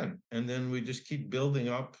do it again. And then we just keep building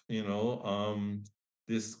up,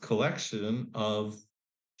 this collection of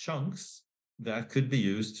chunks that could be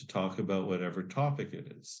used to talk about whatever topic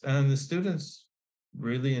it is. And the students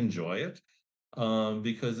really enjoy it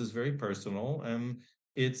because it's very personal and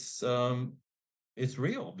it's it's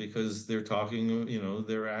real because they're talking,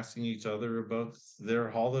 they're asking each other about their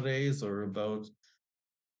holidays or about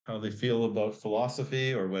how they feel about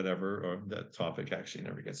philosophy or whatever, or that topic actually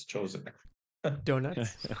never gets chosen.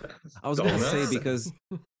 Donuts. I was going to say, Donuts. because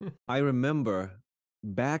I remember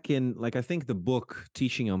back in, like, I think the book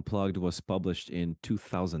Teaching Unplugged was published in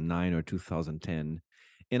 2009 or 2010.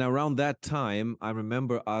 And around that time, I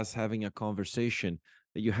remember us having a conversation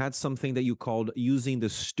that you had something that you called using the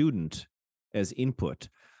student as input.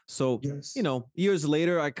 So, Yes. years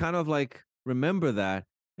later, I kind of like remember that.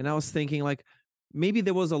 And I was thinking, like, maybe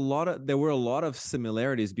there were a lot of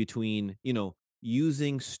similarities between,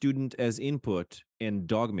 using student as input and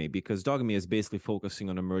dogme, because dogme is basically focusing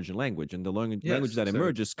on emergent language, and the language that exactly.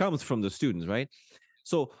 emerges comes from the students, right?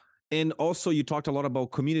 So, and also you talked a lot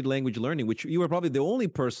about community language learning, which you were probably the only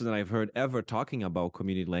person that I've heard ever talking about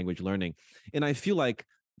community language learning. And I feel like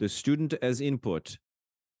the student as input,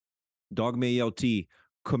 dogme ELT,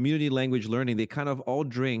 community language learning, they kind of all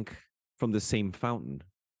drink from the same fountain.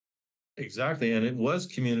 Exactly, and it was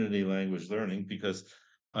community language learning because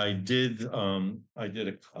I did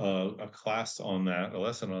a class on that, a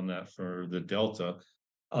lesson on that for the Delta,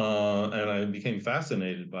 and I became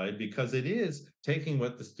fascinated by it because it is taking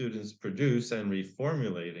what the students produce and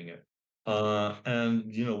reformulating it.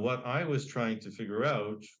 And what I was trying to figure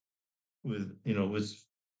out was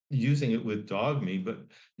using it with dogme, but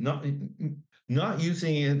not not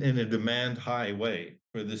using it in a demand high way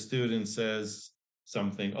where the student says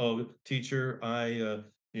something, oh, teacher, I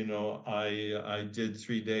did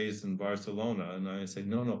 3 days in Barcelona. And I say,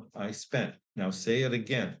 no, I spent. Now say it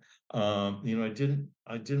again. I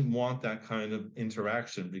didn't want that kind of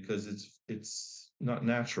interaction because it's not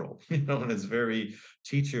natural, and it's very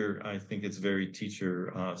I think it's very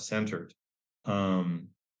teacher centered. Um,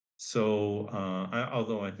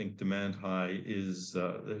 although I think demand high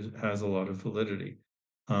has a lot of validity,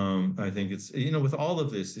 I think it's with all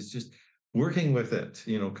of this, it's just working with it,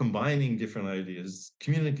 combining different ideas,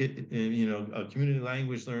 community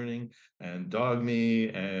language learning and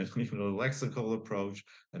dogme and lexical approach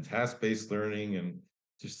and task-based learning and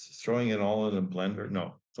just throwing it all in a blender.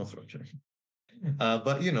 No, don't throw it.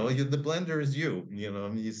 But the blender is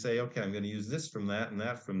you say, okay, I'm going to use this from that and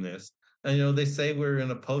that from this. And they say we're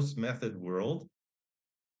in a post-method world.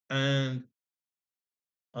 And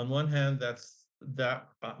on one hand, that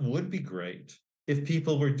would be great if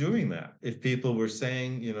people were doing that. If people were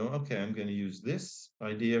saying, okay, I'm going to use this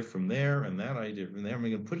idea from there and that idea from there. I'm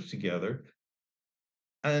going to put it together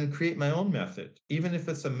and create my own method, even if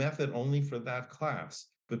it's a method only for that class.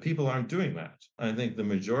 But people aren't doing that. I think the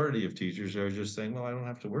majority of teachers are just saying, well, I don't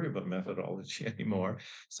have to worry about methodology anymore.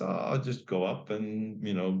 So I'll just go up and,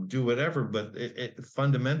 do whatever. But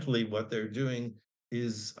fundamentally, what they're doing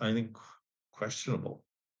is, I think, questionable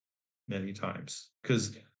many times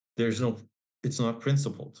because it's not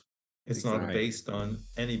principled. It's not Exactly. based on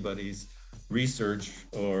anybody's research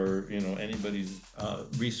or anybody's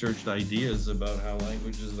researched ideas about how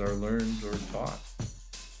languages are learned or taught.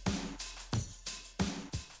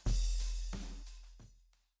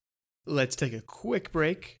 Let's take a quick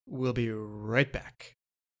break. We'll be right back.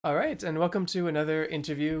 All right, and welcome to another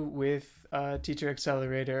interview with Teacher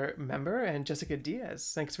Accelerator member and Jessica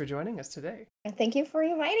Diaz. Thanks for joining us today. And thank you for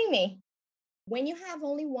inviting me. When you have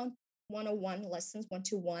only 101 lessons,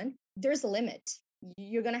 1-to-1, there's a limit.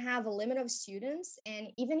 You're going to have a limit of students. And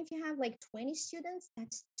even if you have like 20 students,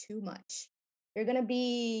 that's too much. You're going to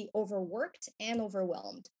be overworked and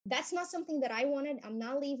overwhelmed. That's not something that I wanted. I'm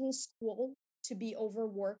not leaving school to be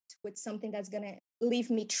overworked with something that's going to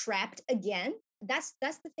leave me trapped again. That's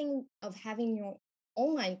the thing of having your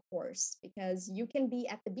online course, because you can be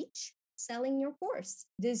at the beach selling your course.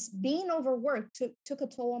 This being overworked took a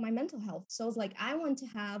toll on my mental health. So I was like, I want to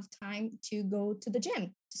have time to go to the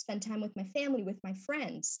gym, to spend time with my family, with my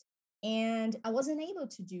friends. And I wasn't able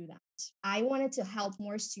to do that. I wanted to help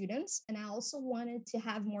more students, and I also wanted to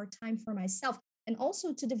have more time for myself and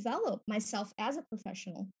also to develop myself as a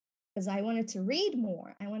professional because I wanted to read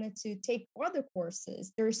more. I wanted to take other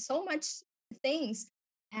courses. There's so much things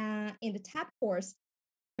in the TAP course.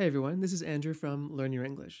 Hey everyone, this is Andrew from Learn Your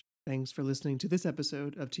English. Thanks for listening to this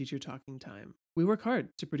episode of Teacher Talking Time. We work hard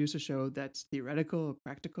to produce a show that's theoretical,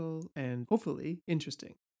 practical, and hopefully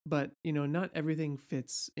interesting. But, not everything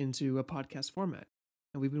fits into a podcast format.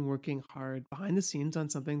 And we've been working hard behind the scenes on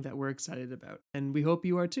something that we're excited about. And we hope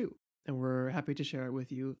you are too. And we're happy to share it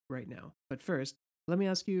with you right now. But first, let me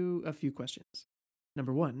ask you a few questions.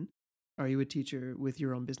 Number one, are you a teacher with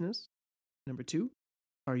your own business? Number two,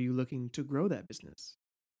 are you looking to grow that business?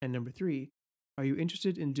 And number three, are you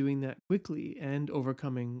interested in doing that quickly and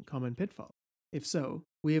overcoming common pitfalls? If so,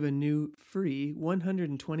 we have a new free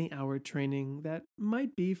 120-hour training that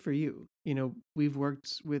might be for you. We've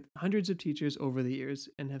worked with hundreds of teachers over the years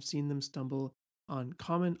and have seen them stumble on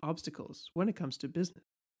common obstacles when it comes to business.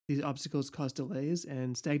 These obstacles cause delays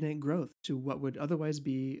and stagnate growth to what would otherwise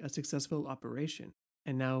be a successful operation.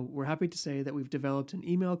 And now we're happy to say that we've developed an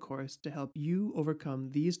email course to help you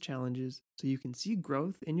overcome these challenges so you can see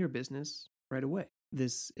growth in your business right away.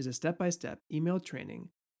 This is a step-by-step email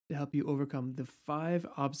training to help you overcome the 5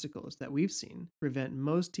 obstacles that we've seen prevent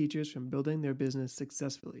most teachers from building their business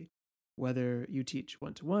successfully, whether you teach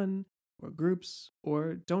one-to-one or groups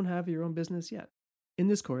or don't have your own business yet. In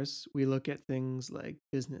this course, we look at things like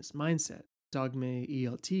business mindset, dogma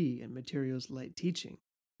ELT, and materials light teaching,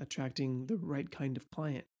 attracting the right kind of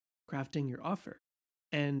client, crafting your offer,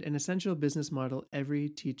 and an essential business model every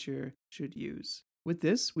teacher should use. With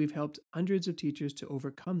this, we've helped hundreds of teachers to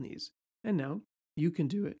overcome these, and now you can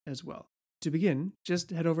do it as well. To begin,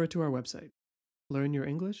 just head over to our website,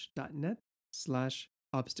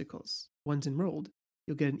 learnyourenglish.net/obstacles. Once enrolled,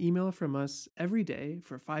 you'll get an email from us every day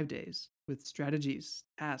for 5 days with strategies,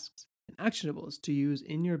 tasks, and actionables to use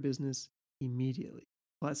in your business immediately.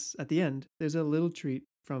 Plus, at the end, there's a little treat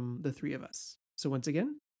from the 3 of us. So once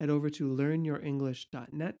again, head over to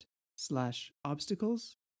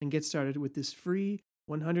learnyourenglish.net/obstacles and get started with this free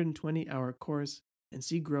 120-hour course and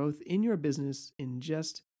see growth in your business in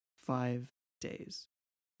just 5 days.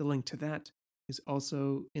 The link to that is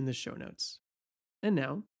also in the show notes. And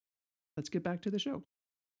now, let's get back to the show.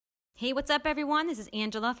 Hey, what's up, everyone? This is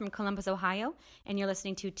Angela from Columbus, Ohio, and you're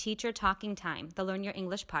listening to Teacher Talking Time, the Learn Your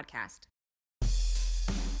English podcast.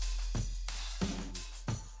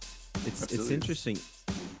 It's interesting.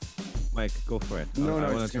 Mike, go for it. No, I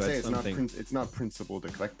was wanted just to gonna say add it's not principled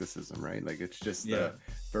eclecticism, right? Like it's just Yeah.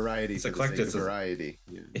 variety It's for the sake of eclecticism. variety.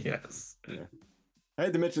 Yeah. Yes. Yeah. I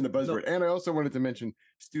had to mention the buzzword, and I also wanted to mention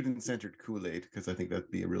student-centered Kool-Aid because I think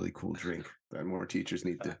that'd be a really cool drink that more teachers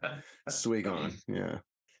need to swig on. Yeah.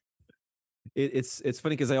 It's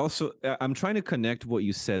funny because I'm trying to connect what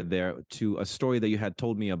you said there to a story that you had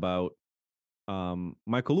told me about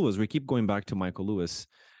Michael Lewis. We keep going back to Michael Lewis,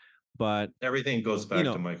 but Everything goes back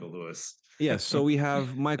to Michael Lewis. yes. So we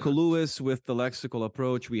have Michael Lewis with the lexical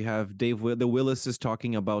approach. We have the Willis is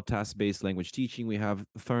talking about task-based language teaching. We have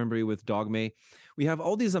Thornbury with dogma. We have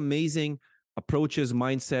all these amazing approaches,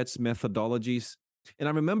 mindsets, methodologies. And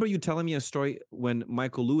I remember you telling me a story when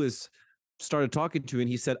Michael Lewis started talking to you and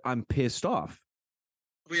he said, "I'm pissed off."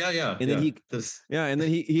 Yeah. And then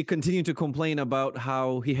he continued to complain about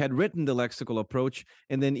how he had written the lexical approach.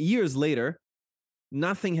 And then years later,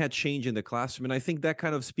 nothing had changed in the classroom. And I think that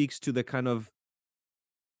kind of speaks to the kind of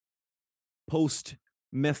post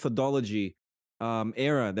methodology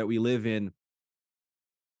era that we live in.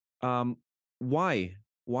 Why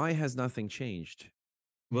has nothing changed?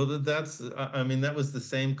 Well, that was the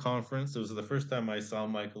same conference. It was the first time I saw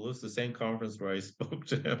Michael Lewis, the same conference where I spoke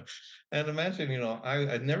to him. And imagine,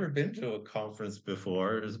 I'd never been to a conference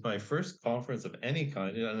before. It was my first conference of any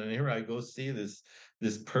kind. And then here I go see this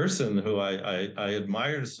person who I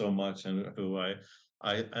admired so much and who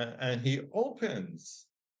and he opens.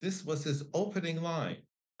 This was his opening line.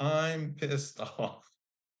 "I'm pissed off."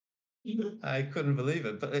 I couldn't believe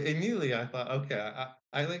it, but immediately I thought, okay,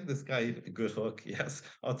 I like this guy. Good hook, yes.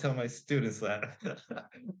 I'll tell my students that.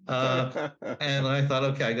 And I thought,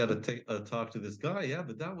 okay, I got to talk to this guy. Yeah,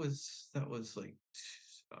 but that was like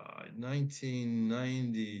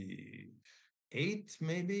 1998,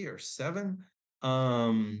 maybe or 7.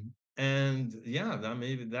 And yeah,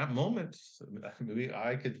 that moment,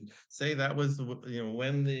 I could say that was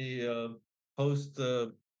when the post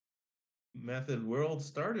method world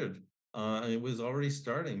started. It was already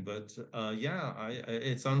starting, but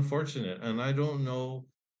it's unfortunate, and I don't know,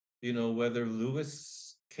 whether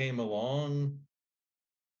Lewis came along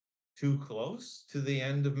too close to the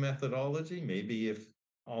end of methodology. Maybe if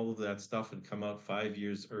all of that stuff had come out 5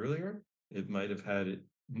 years earlier, it might have had it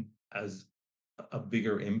as a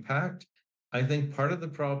bigger impact. I think part of the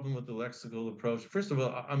problem with the lexical approach, first of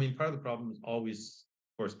all, I mean, part of the problem is always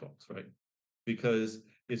course books, right? Because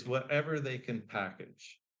it's whatever they can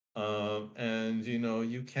package. And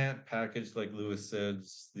you can't package, like Lewis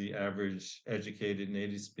says, the average educated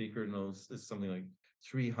native speaker knows it's something like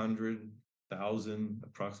 300,000,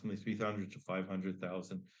 approximately 300 to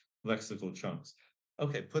 500,000 lexical chunks.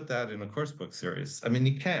 Okay, put that in a course book series. I mean,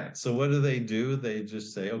 you can't. So what do? They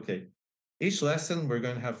just say, okay, each lesson we're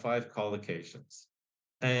going to have 5 collocations.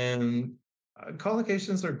 And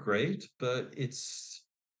collocations are great, but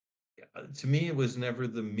to me, it was never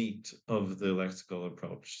the meat of the lexical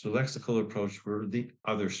approach. The lexical approach were the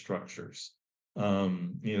other structures,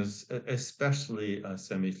 especially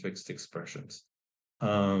semi-fixed expressions.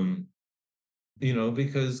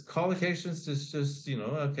 Because collocations is just,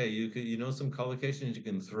 okay, you know some collocations, you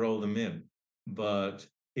can throw them in, but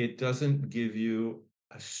it doesn't give you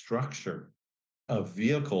a structure, a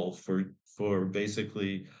vehicle for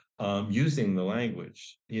basically using the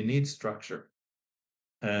language. You need structure.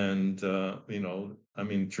 And, I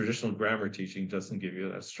mean, traditional grammar teaching doesn't give you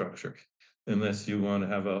that structure unless you want to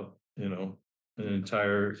have an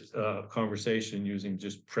entire conversation using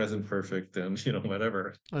just present perfect and,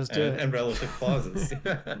 whatever, Let's do it. and relative clauses.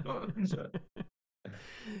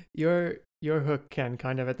 Your hook, Ken,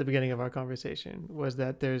 kind of at the beginning of our conversation was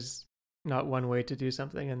that there's not one way to do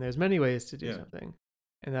something and there's many ways to do something.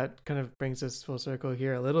 And that kind of brings us full circle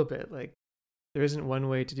here a little bit. Like, there isn't one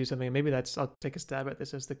way to do something. And maybe I'll take a stab at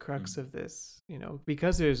this as the crux of this,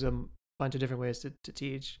 because there's a bunch of different ways to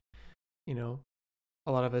teach, a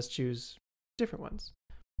lot of us choose different ones.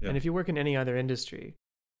 Yeah. And if you work in any other industry,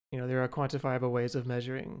 there are quantifiable ways of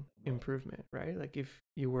measuring improvement, right? Like if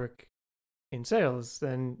you work in sales,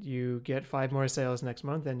 then you get 5 more sales next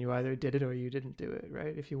month and you either did it or you didn't do it,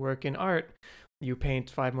 right? If you work in art, you paint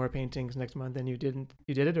 5 more paintings next month and you did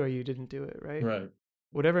it or you didn't do it, right? Right.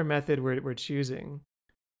 Whatever method we're choosing,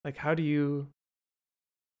 like how do you,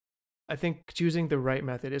 I think choosing the right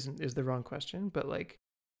method is the wrong question, but like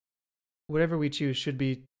whatever we choose should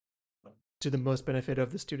be to the most benefit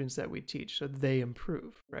of the students that we teach so they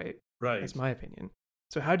improve, right? Right. That's my opinion.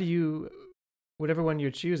 So how do you, whatever one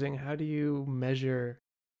you're choosing, how do you measure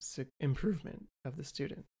improvement of the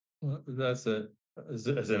student? Well, that's an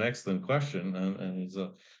excellent question. And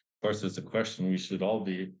of course, it's a question we should all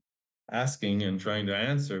be asking and trying to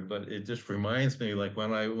answer, but it just reminds me, like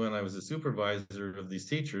when I was a supervisor of these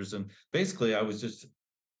teachers, and basically I was just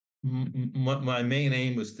my main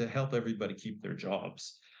aim was to help everybody keep their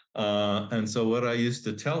jobs. And so what I used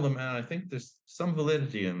to tell them, and I think there's some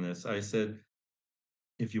validity in this, I said,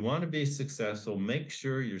 if you want to be successful, make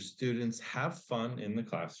sure your students have fun in the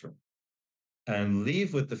classroom and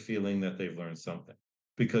leave with the feeling that they've learned something,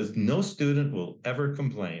 because no student will ever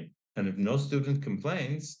complain. And if no student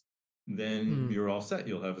complains, then you're all set.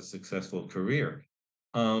 You'll have a successful career.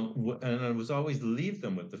 And I was always leave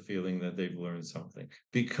them with the feeling that they've learned something,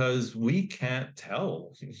 because we can't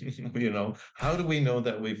tell, how do we know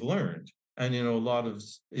that we've learned? And, a lot of,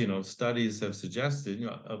 studies have suggested,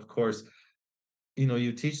 of course,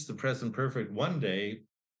 you teach the present perfect one day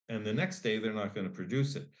and the next day they're not going to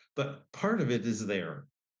produce it. But part of it is there,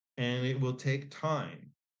 and it will take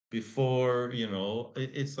time before,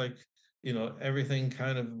 it's like, everything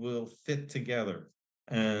kind of will fit together.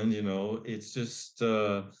 And, it's just,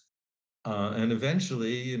 and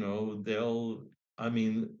eventually,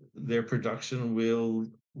 their production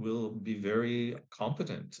will be very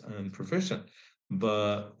competent and proficient.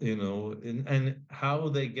 But, and how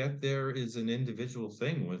they get there is an individual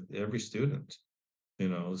thing with every student,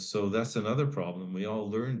 so that's another problem. We all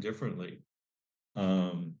learn differently.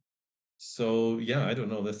 So yeah, I don't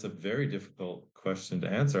know. That's a very difficult question to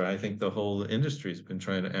answer. I think the whole industry's been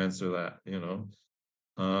trying to answer that, and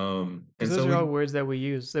those so are all words that we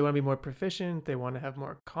use. They want to be more proficient. They want to have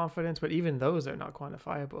more confidence, but even those are not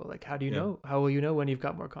quantifiable. Like, how do you know? How will you know when you've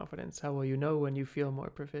got more confidence? How will you know when you feel more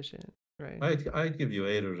proficient? Right. I'd give you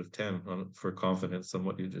 8 out of 10 for confidence on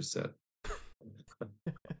what you just said.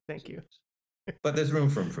 Thank you. But there's room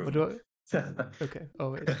for improvement. Okay,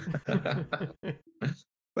 always.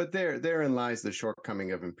 But therein lies the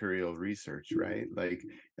shortcoming of empirical research, right? Like,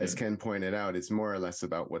 as Ken pointed out, it's more or less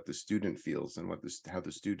about what the student feels and how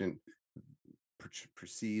the student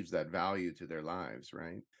perceives that value to their lives,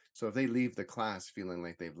 right? So if they leave the class feeling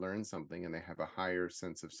like they've learned something and they have a higher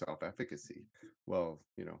sense of self-efficacy, well,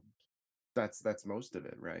 that's most of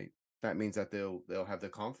it, right? That means that they'll have the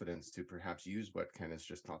confidence to perhaps use what Ken has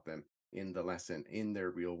just taught them in the lesson, in their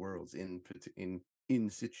real worlds, in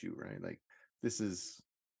situ, right? Like this is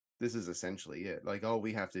essentially it. Like all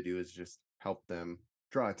we have to do is just help them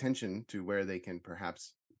draw attention to where they can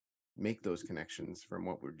perhaps make those connections from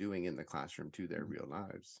what we're doing in the classroom to their real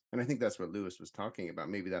lives. And I think that's what Lewis was talking about.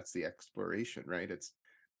 Maybe that's the exploration, right? It's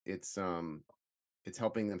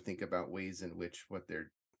helping them think about ways in which what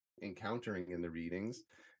they're encountering in the readings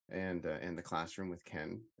and the classroom with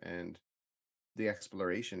Ken, and the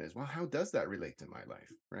exploration is, well, how does that relate to my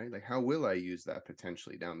life, right? Like how will I use that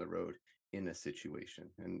potentially down the road in a situation?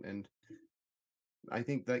 And I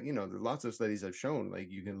think that, lots of studies have shown like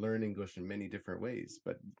you can learn English in many different ways,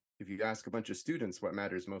 but if you ask a bunch of students what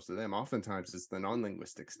matters most to them, oftentimes it's the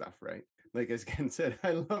non-linguistic stuff, right? Like as Ken said,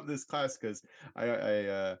 I love this class because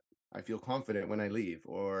I feel confident when I leave,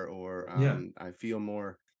 or I feel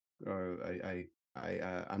more, or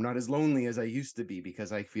I'm not as lonely as I used to be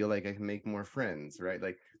because I feel like I can make more friends, right?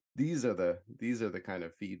 Like these are the kind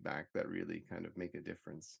of feedback that really kind of make a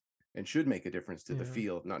difference and should make a difference to the Yeah.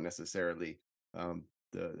 field, not necessarily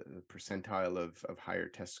the percentile of higher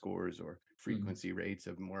test scores or frequency rates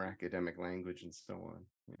of more academic language and so on.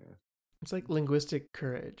 Yeah. It's like linguistic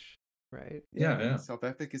courage, right? Yeah.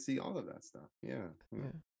 Self-efficacy, all of that stuff. Yeah.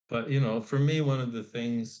 But for me, one of the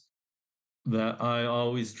things that I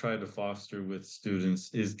always try to foster with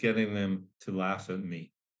students is getting them to laugh at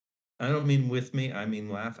me. I don't mean with me, I mean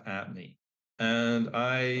laugh at me. And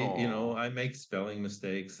I make spelling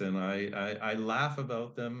mistakes, and I laugh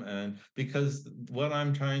about them. And because what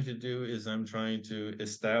I'm trying to do is I'm trying to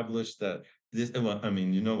establish that this, well, I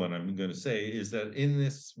mean, you know what I'm going to say is that in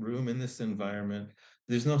this room, in this environment,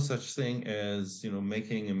 there's no such thing as,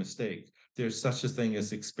 making a mistake. There's such a thing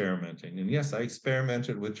as experimenting. And yes, I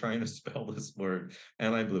experimented with trying to spell this word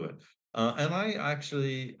and I blew it. And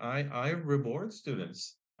I reward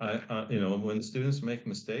students. When students make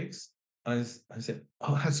mistakes, I say,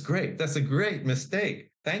 "Oh, that's great. That's a great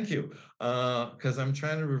mistake. Thank you." Because I'm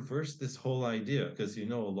trying to reverse this whole idea. Because a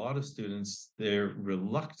lot of students, they're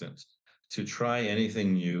reluctant to try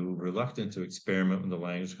anything new, reluctant to experiment with the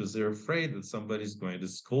language because they're afraid that somebody's going to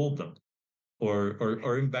scold them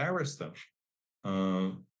or embarrass them.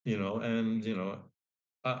 I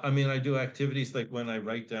mean, I do activities like when I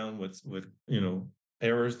write down with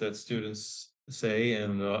errors that students say,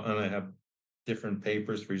 and I have different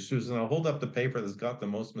papers for students, and I'll hold up the paper that's got the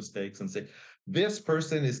most mistakes and say, "This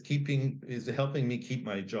person is helping me keep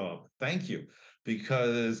my job. Thank you,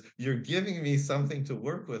 because you're giving me something to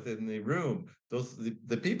work with in the room.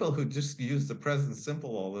 The people who just use the present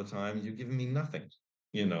simple all the time, you're giving me nothing."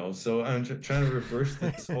 So I'm trying to reverse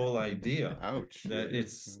this whole idea Ouch. that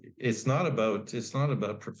it's not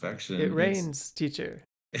about perfection. It rains, teacher.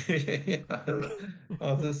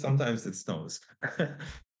 Well, sometimes it snows.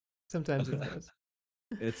 Sometimes it does.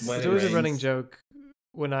 It's always a running joke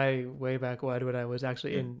way back when I was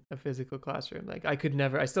actually in a physical classroom. Like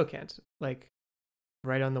I still can't like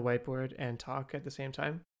write on the whiteboard and talk at the same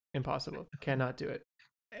time. Impossible. Cannot do it.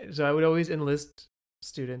 So I would always enlist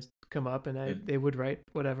students to come up and they would write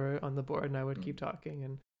whatever on the board and I would keep talking,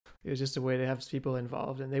 and it was just a way to have people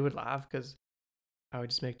involved, and they would laugh because I would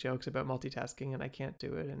just make jokes about multitasking and I can't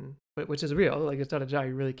do it, but which is real. Like it's not a job,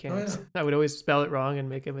 you really can't. Oh, yeah. I would always spell it wrong and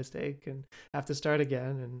make a mistake and have to start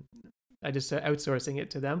again, and I just started outsourcing it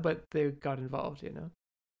to them, but they got involved.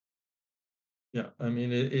 Yeah, I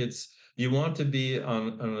mean, it's you want to be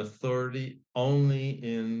an authority only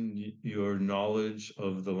in your knowledge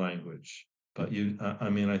of the language. But I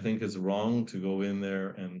mean, I think it's wrong to go in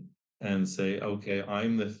there and say, okay,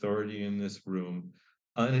 I'm the authority in this room.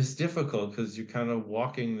 And it's difficult because you're kind of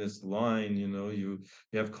walking this line, you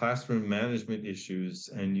have classroom management issues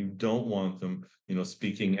and you don't want them,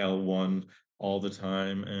 speaking L1 all the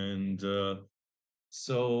time. And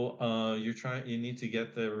so you need to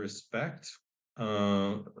get the respect,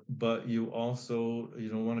 but you also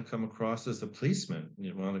don't want to come across as a policeman.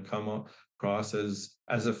 You want to come across as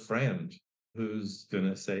a friend who's going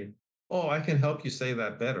to say, "Oh, I can help you say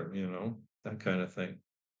that better," that kind of thing.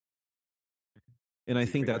 And I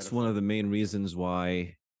think that's one of the main reasons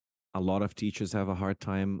why a lot of teachers have a hard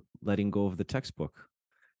time letting go of the textbook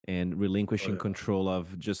and relinquishing control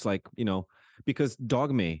of just like, because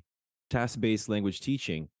dogma, task-based language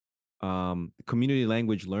teaching, community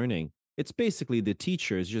language learning, it's basically the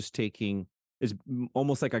teacher is just is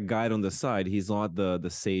almost like a guide on the side. He's not the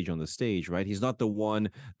sage on the stage, right? He's not the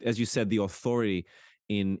one, as you said, the authority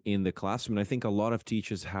in the classroom. And I think a lot of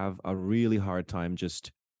teachers have a really hard time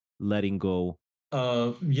just letting go.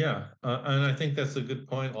 And I think that's a good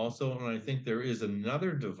point also. And I think there is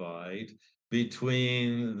another divide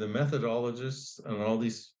between the methodologists and all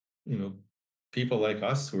these, people like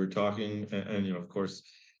us who are talking, and of course,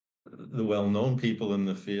 the well-known people in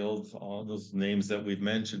the field, all those names that we've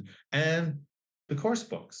mentioned, and the course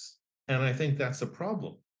books. And I think that's a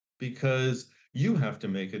problem because you have to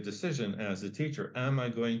make a decision as a teacher. Am I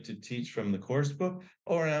going to teach from the course book,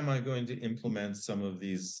 or am I going to implement some of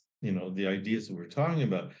these, the ideas that we're talking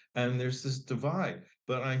about? And there's this divide.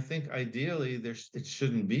 But I think ideally it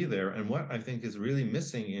shouldn't be there. And what I think is really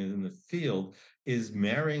missing in the field is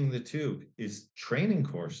marrying the two, is training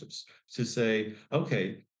courses to say,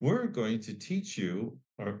 okay, we're going to teach you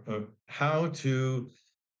how to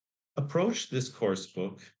approach this course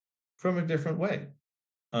book from a different way.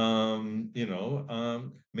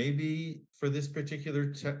 Maybe for this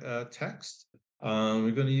particular text,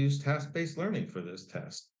 we're going to use task-based learning for this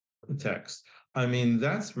text. I mean,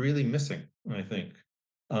 that's really missing, I think,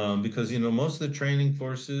 because most of the training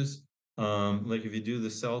courses, like if you do the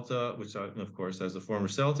CELTA, which I, of course, as a former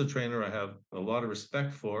CELTA trainer, I have a lot of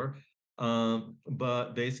respect for.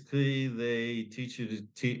 But basically, they teach you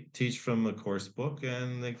to teach from a course book,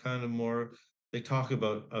 and they talk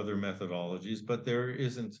about other methodologies, but there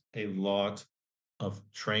isn't a lot of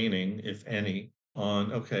training, if any,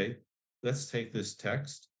 on, okay, let's take this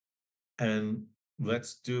text and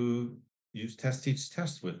let's use test, teach,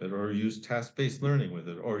 test with it, or use task-based learning with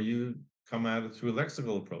it, or you come at it through a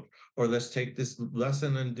lexical approach, or let's take this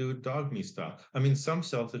lesson and do it dogme style. I mean, some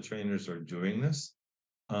CELTA trainers are doing this,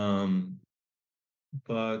 but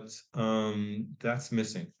that's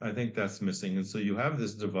missing. I think that's missing. And so you have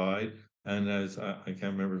this divide. And as I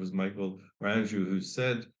can't remember if it was Michael or Andrew who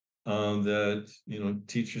said that,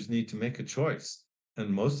 teachers need to make a choice. And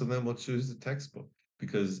most of them will choose the textbook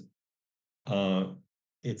because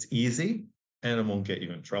it's easy and it won't get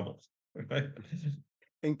you in trouble. Right?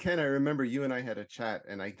 And Ken, I remember you and I had a chat,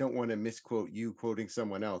 and I don't want to misquote you quoting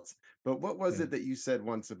someone else, but what was it that you said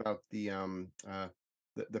once about the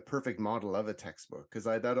perfect model of a textbook? Because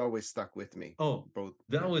that always stuck with me. Oh,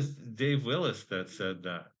 that was Dave Willis that said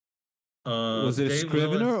that. Was it Dave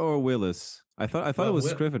Scrivener Willis, or Willis? I thought it was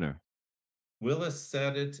Scrivener. Willis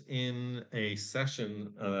said it in a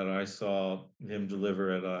session that I saw him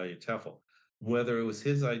deliver at TEFL. Whether it was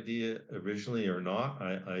his idea originally or not,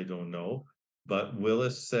 I don't know. But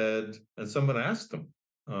Willis said, and someone asked him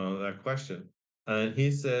that question, and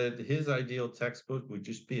he said his ideal textbook would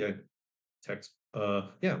just be a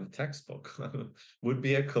the textbook would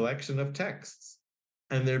be a collection of texts,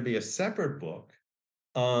 and there'd be a separate book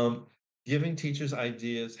giving teachers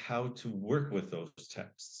ideas how to work with those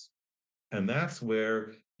texts. And that's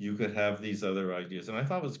where you could have these other ideas. And I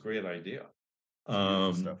thought it was a great idea. It's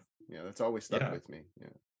beautiful stuff. Yeah, that's always stuck with me.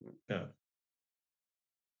 Yeah.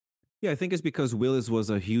 Yeah, I think it's because Willis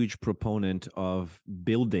was a huge proponent of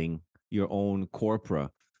building your own corpora,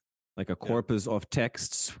 like a corpus of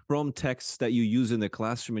texts from texts that you use in the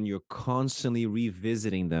classroom, and you're constantly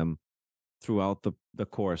revisiting them throughout the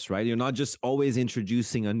course, right? You're not just always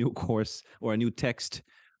introducing a new course or a new text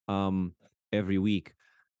every week.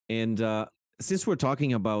 And since we're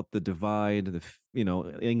talking about the divide,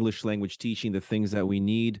 English language teaching, the things that we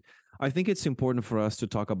need, I think it's important for us to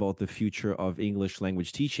talk about the future of English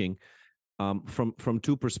language teaching from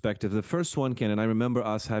two perspectives. The first one, Ken, and I remember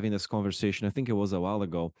us having this conversation, I think it was a while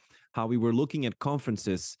ago, how we were looking at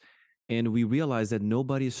conferences and we realized that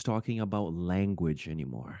nobody is talking about language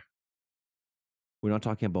anymore. We're not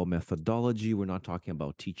talking about methodology. We're not talking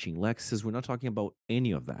about teaching lexes. We're not talking about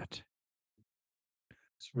any of that.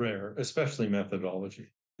 It's rare, especially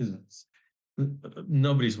methodology.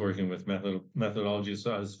 Nobody's working with methodology.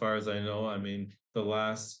 So as far as I know, I mean, the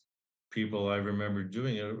last people I remember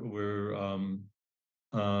doing it were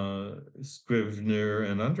Scrivener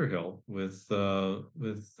and Underhill with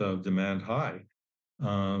Demand High.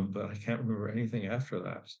 But I can't remember anything after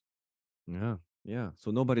that. Yeah. So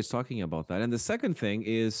nobody's talking about that. And the second thing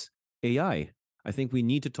is AI. I think we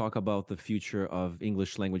need to talk about the future of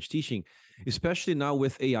English language teaching, especially now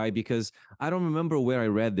with AI, because I don't remember where I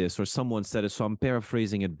read this or someone said it, so I'm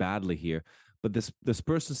paraphrasing it badly here. But this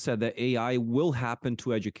person said that AI will happen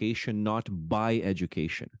to education, not by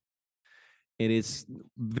education. It is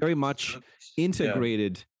very much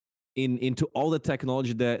integrated into all the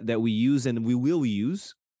technology that we use and we will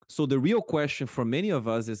use. So the real question for many of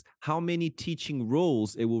us is how many teaching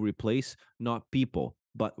roles it will replace, not people,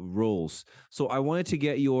 but roles. So I wanted to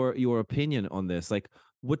get your opinion on this. Like,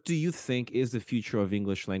 what do you think is the future of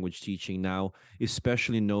English language teaching now,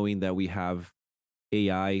 especially knowing that we have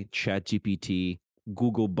AI, ChatGPT,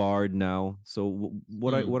 Google Bard now? So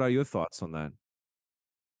what are your thoughts on that?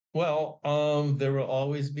 Well, there will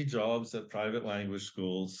always be jobs at private language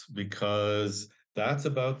schools because that's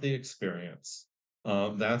about the experience.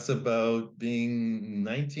 That's about being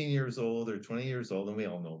 19 years old or 20 years old, and we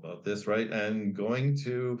all know about this, right? And going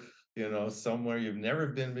to, somewhere you've never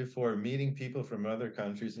been before, meeting people from other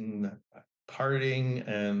countries and partying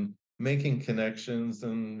and making connections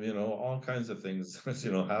and, all kinds of things,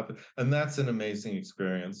 happen. And that's an amazing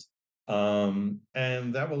experience. And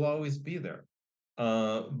that will always be there.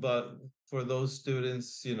 But for those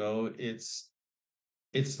students,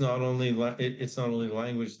 it's not only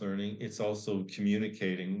language learning, it's also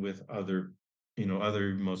communicating with other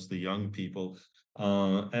mostly young people,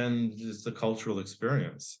 and just the cultural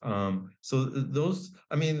experience. So those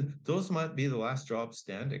might be the last job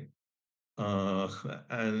standing, uh,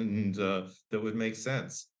 and that would make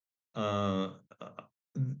sense. Uh,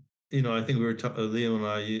 I think Leo and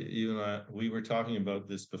I, you and I, we were talking about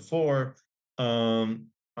this before.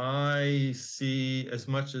 I see, as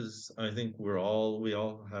much as I think we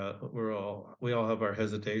all have our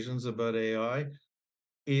hesitations about AI,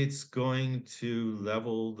 it's going to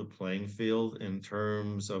level the playing field in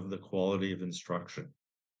terms of the quality of instruction.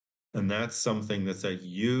 And that's something that's a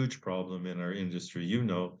huge problem in our industry.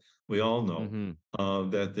 We all know Mm-hmm.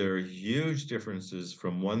 that there are huge differences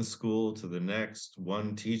from one school to the next,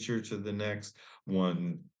 one teacher to the next,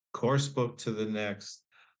 one course book to the next.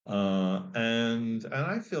 And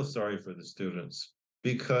I feel sorry for the students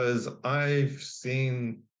because I've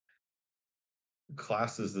seen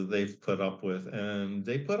classes that they've put up with, and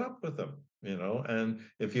they put up with them, and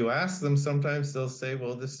if you ask them, sometimes they'll say,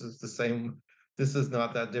 well, this is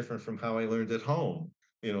not that different from how I learned at home,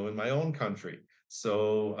 in my own country.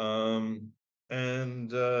 So and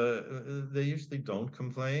they usually don't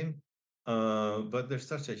complain, but there's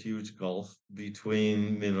such a huge gulf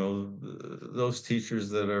between those teachers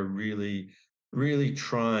that are really really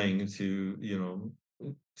trying to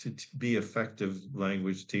be effective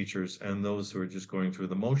language teachers, and those who are just going through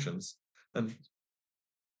the motions. And of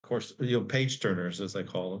course, page turners, as I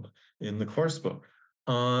call them, in the course book.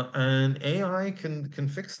 And AI can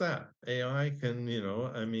fix that. AI can,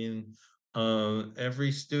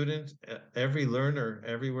 every student, every learner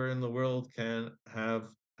everywhere in the world can have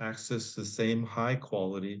access to the same high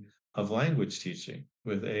quality of language teaching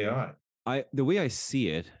with AI. The way I see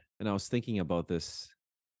it, and I was thinking about this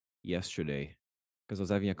yesterday because I was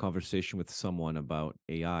having a conversation with someone about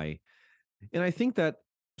AI. And I think that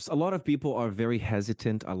a lot of people are very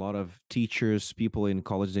hesitant. A lot of teachers, people in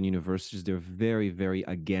colleges and universities, they're very, very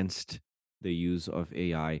against the use of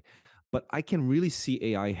AI. But I can really see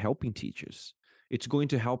AI helping teachers. It's going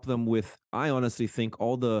to help them with, I honestly think,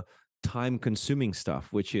 all the time consuming stuff,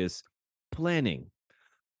 which is planning,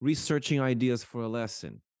 researching ideas for a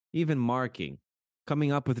lesson, even marking,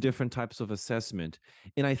 coming up with different types of assessment.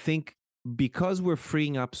 And I think because we're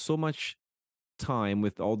freeing up so much time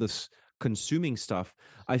with all this consuming stuff,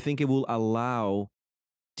 I think it will allow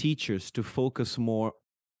teachers to focus more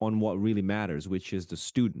on what really matters, which is the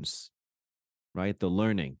students, right? The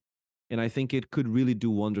learning. And I think it could really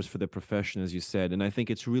do wonders for the profession, as you said. And I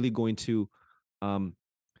think it's really going to um,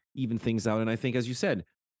 even things out. And I think, as you said,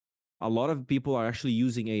 a lot of people are actually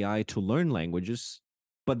using AI to learn languages,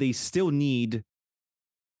 but they still need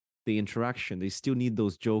the interaction. They still need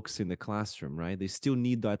those jokes in the classroom, right? They still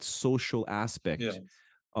need that social aspect Yeah.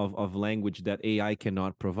 of language that AI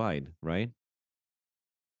cannot provide, right?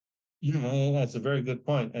 Yeah, that's a very good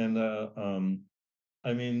point. And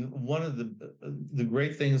one of the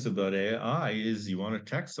great things about AI is you want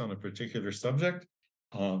to text on a particular subject,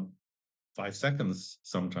 um, 5 seconds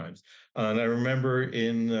sometimes. And I remember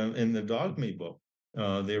in the Dog Me book,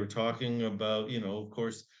 they were talking about, of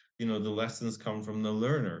course, the lessons come from the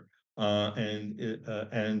learner.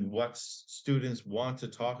 And what students want to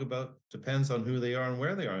talk about depends on who they are and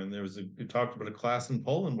where they are. And we talked about a class in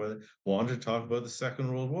Poland where they wanted to talk about the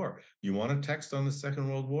Second World War. You want to text on the Second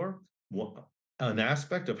World War? An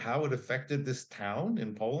aspect of how it affected this town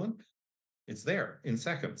in Poland? It's there in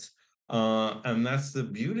seconds. And that's the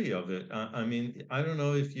beauty of it. I don't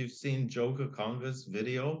know if you've seen Joka Conga's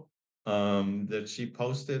video that she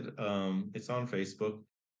posted. It's on Facebook.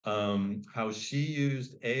 How she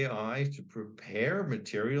used AI to prepare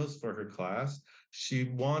materials for her class. She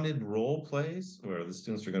wanted role plays where the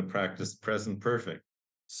students are going to practice present perfect.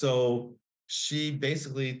 So she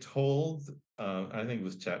basically told, I think it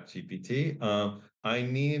was ChatGPT, I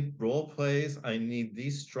need role plays. I need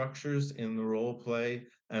these structures in the role play,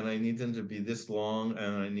 and I need them to be this long,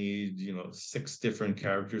 and I need, 6 different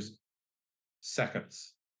characters.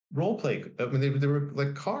 Seconds. Role play. They were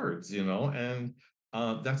like cards, and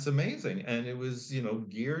that's amazing. And it was,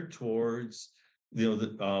 geared towards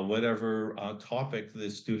whatever topic the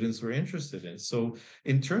students were interested in. So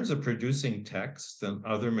in terms of producing texts and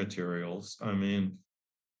other materials, I mean,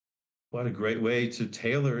 what a great way to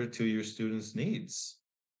tailor it to your students' needs.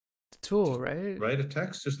 Tool, Just right? write a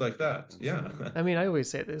text just like that. Yeah. I mean, I always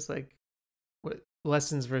say this, like, what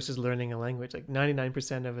lessons versus learning a language. Like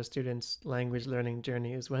 99% of a student's language learning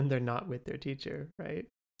journey is when they're not with their teacher, right?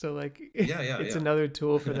 So like it's Yeah. another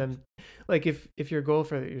tool for them. Like if your goal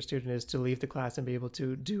for your student is to leave the class and be able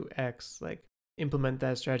to do X, like implement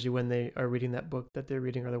that strategy when they are reading that book that they're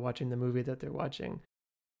reading or they're watching the movie that they're watching,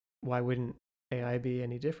 why wouldn't AI be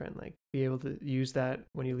any different? Like be able to use that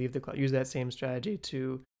when you leave the class, use that same strategy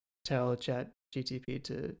to tell Chat GTP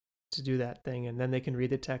to do that thing, and then they can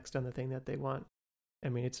read the text on the thing that they want. I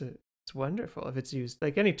mean, it's wonderful if it's used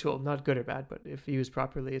like any tool, not good or bad, but if used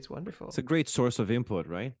properly, it's wonderful. It's a great source of input,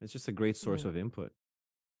 right? It's just a great source of input.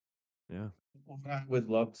 Yeah. I would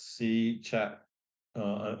love to see Chat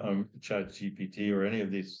GPT or any of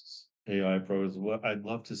these AI pros. What I'd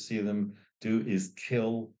love to see them do is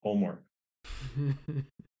kill homework.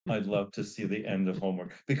 I'd love to see the end of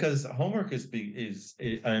homework, because homework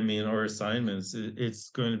or assignments, it's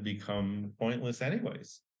going to become pointless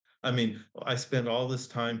anyways. I mean, I spend all this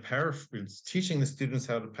time teaching the students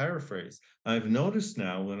how to paraphrase. I've noticed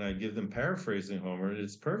now when I give them paraphrasing homework,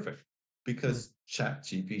 it's perfect because Chat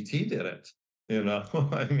GPT did it.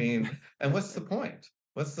 I mean, and what's the point?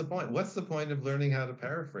 What's the point? What's the point of learning how to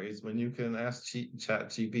paraphrase when you can ask Chat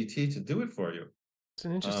GPT to do it for you? It's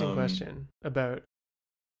an interesting question about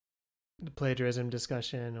the plagiarism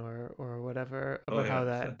discussion or whatever, about how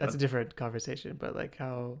that's a different conversation, but like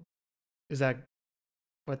how is that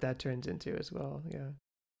what that turns into as well? Yeah.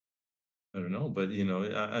 I don't know, but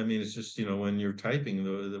I mean, it's just when you're typing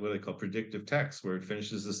what they call predictive text, where it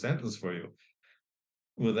finishes the sentence for you.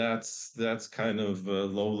 Well, that's kind of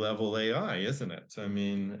low level AI, isn't it? I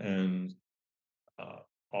mean, and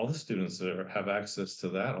all the students have access to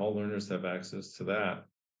that. All learners have access to that.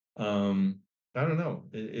 I don't know.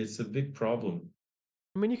 It's a big problem.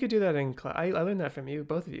 I mean, you could do that in class. I learned that from you,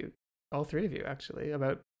 both of you, all three of you actually,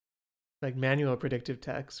 about like manual predictive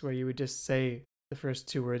text, where you would just say the first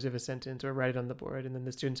two words of a sentence or write it on the board, and then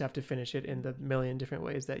the students have to finish it in the million different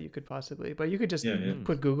ways that you could possibly. But you could just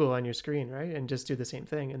put Google on your screen, right, and just do the same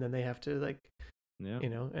thing, and then they have to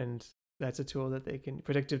and that's a tool that they can.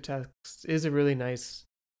 Predictive text is a really nice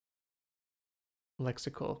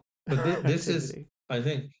lexical. But I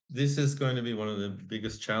think this is going to be one of the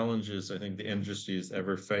biggest challenges I think the industry has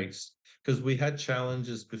ever faced, because we had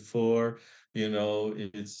challenges before.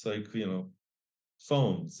 It's like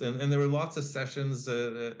phones, and there were lots of sessions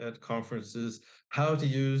at conferences how to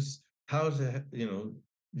use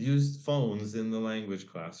phones in the language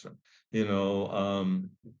classroom.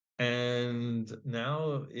 And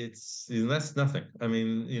now that's nothing. I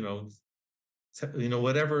mean,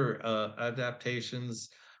 whatever adaptations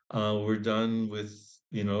were done with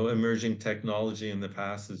emerging technology in the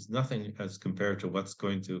past is nothing as compared to what's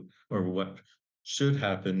going to or what should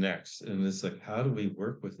happen next. And it's like, how do we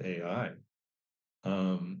work with AI?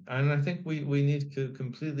 And I think we need to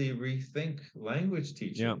completely rethink language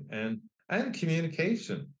teaching and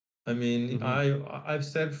communication. I mean, I've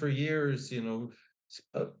said for years,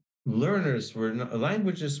 languages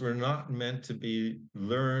were not meant to be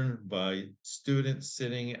learned by students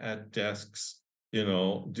sitting at desks,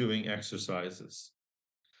 doing exercises.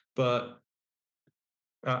 But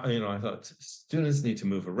I thought students need to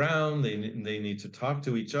move around. They need to talk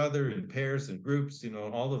to each other in pairs and groups,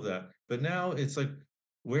 all of that. But now it's like,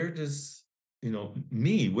 where does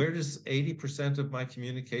 80% of my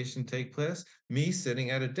communication take place? Me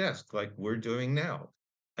sitting at a desk like we're doing now.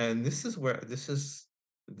 And this is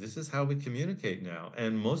how we communicate now.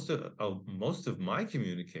 And most of my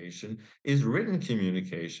communication is written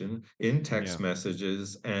communication in text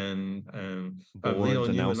messages and boards, Leo,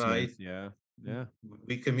 you and I,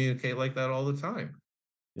 we communicate like that all the time.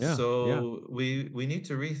 So we need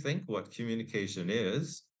to rethink what communication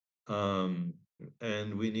is, and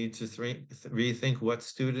we need to rethink what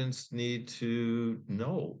students need to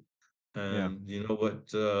know. And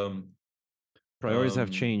what priorities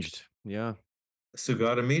have changed.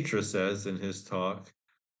 Sugata Mitra says in his talk,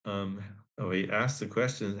 he asked the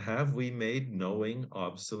question, have we made knowing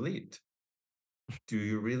obsolete? Do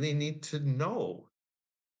you really need to know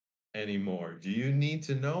anymore? Do you need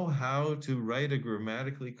to know how to write a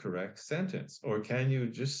grammatically correct sentence? Or can you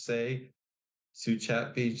just say to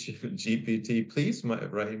GPT, please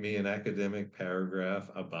write me an academic paragraph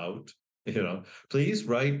about, please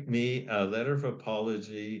write me a letter of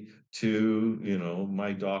apology to,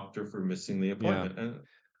 my doctor for missing the appointment. And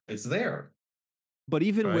it's there. But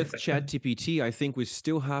even right? with ChatGPT, I think we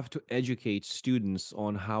still have to educate students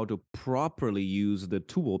on how to properly use the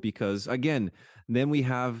tool because, again, then we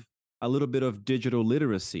have a little bit of digital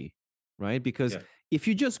literacy, right? Because Yeah. if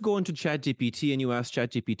you just go into ChatGPT and you ask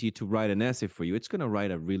ChatGPT to write an essay for you, it's going to write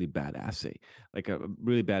a really bad essay, like a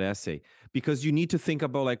really bad essay, because you need to think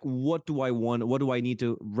about like, what do I want? What do I need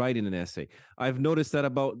to write in an essay? I've noticed that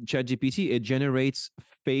about ChatGPT, it generates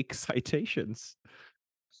fake citations.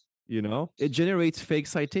 It generates fake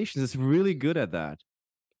citations. It's really good at that.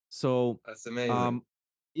 So, That's amazing.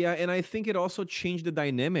 yeah, and I think it also changed the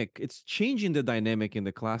dynamic. It's changing the dynamic in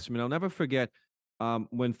the classroom. And I'll never forget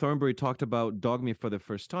when Thornbury talked about Dogme for the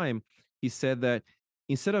first time, he said that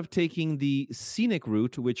instead of taking the scenic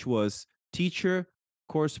route, which was teacher,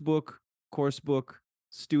 course book,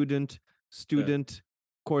 student, student,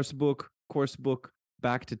 course book,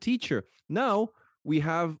 back to teacher. Now we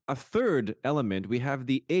have a third element. We have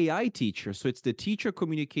the AI teacher. So it's the teacher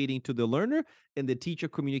communicating to the learner and the teacher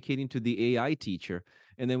communicating to the AI teacher.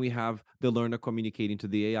 And then we have the learner communicating to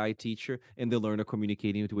the AI teacher and the learner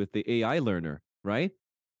communicating with the AI learner, right?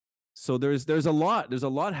 So there's a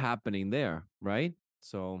lot happening there, right?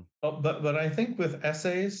 So But I think with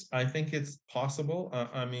essays, I think it's possible.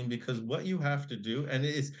 I mean, because what you have to do, and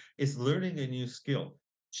it's learning a new skill.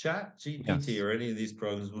 Chat GPT yes. or any of these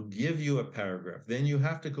programs will give you a paragraph. Then you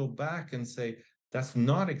have to go back and say, that's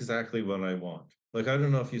not exactly what I want. Like, I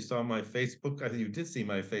don't know if you saw my Facebook, I think you did see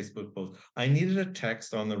my Facebook post. I needed a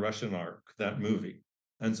text on the Russian Ark, that movie.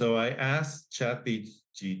 And so I asked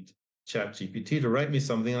ChatGPT to write me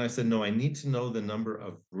something. And I said, no, I need to know the number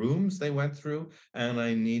of rooms they went through. And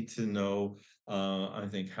I need to know, I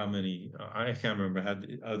think how many, I can't remember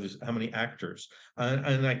how many actors.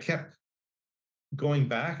 And I kept going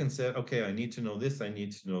back and said, okay, I need to know this, I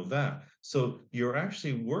need to know that. So you're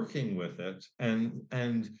actually working with it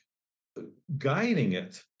and guiding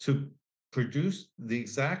it to produce the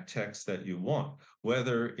exact text that you want,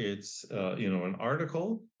 whether it's an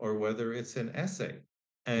article or whether it's an essay.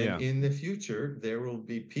 And Yeah. in the future, there will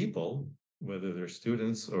be people, whether they're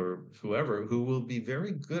students or whoever, who will be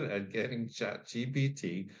very good at getting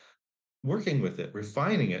ChatGPT, working with it,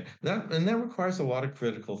 refining it. That requires a lot of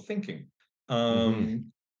critical thinking.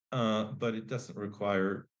 But it doesn't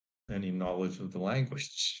require any knowledge of the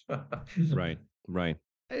language. Right.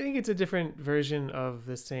 I think it's a different version of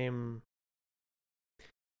the same.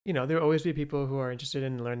 There will always be people who are interested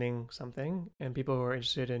in learning something and people who are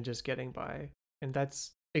interested in just getting by. And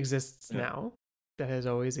that's exists now. That has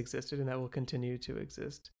always existed and that will continue to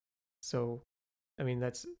exist. So, I mean,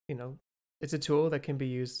 that's, it's a tool that can be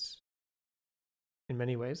used in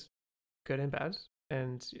many ways, good and bad.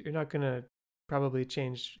 And you're not going to probably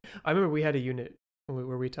change. I remember we had a unit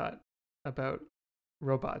where we taught about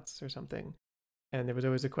robots or something. And there was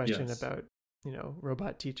always a question about,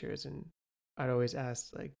 robot teachers. And I'd always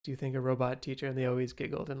ask, like, do you think a robot teacher? And they always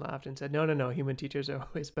giggled and laughed and said, no, human teachers are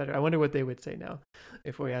always better. I wonder what they would say now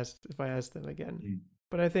if I asked them again.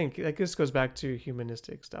 But I think like this goes back to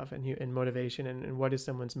humanistic stuff and motivation and what is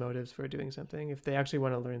someone's motives for doing something. If they actually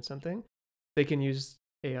want to learn something, they can use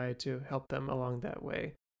AI to help them along that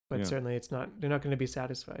way. But certainly they're not going to be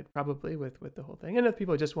satisfied probably with the whole thing. And if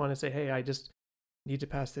people just want to say, hey, I just need to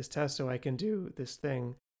pass this test so I can do this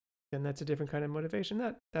thing, then that's a different kind of motivation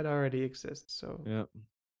that already exists. So yeah.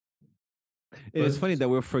 It's funny that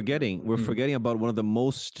we're forgetting about one of the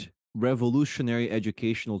most revolutionary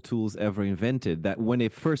educational tools ever invented, that when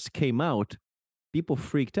it first came out, people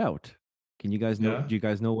freaked out. Can you guys know? Do you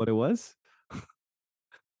guys know what it was?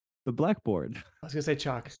 The blackboard. I was gonna say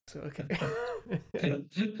chalk. So okay.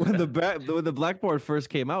 When the blackboard first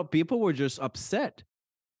came out, people were just upset.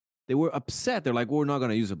 They were upset. They're like, we're not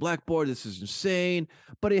going to use a blackboard. This is insane.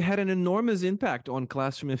 But it had an enormous impact on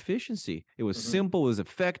classroom efficiency. It was simple, it was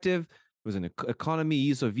effective, it was an economy,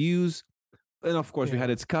 ease of use. And of course, we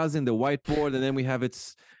had its cousin, the whiteboard, and then we have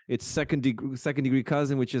its second degree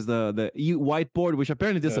cousin, which is the whiteboard, which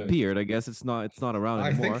apparently disappeared. I guess it's not around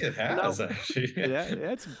anymore. I think it has actually.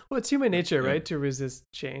 It's human nature, right, to resist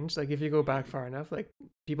change. Like if you go back far enough, like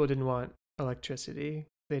people didn't want electricity,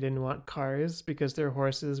 they didn't want cars because their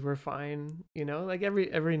horses were fine. Like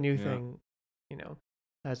every new thing,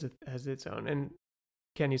 has its own. And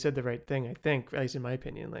Ken, you said the right thing. I think, at least in my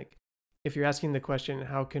opinion, like, if you're asking the question,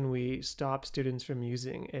 how can we stop students from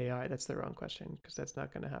using AI? That's the wrong question because that's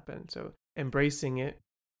not going to happen. So embracing it,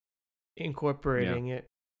 incorporating it,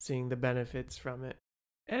 seeing the benefits from it,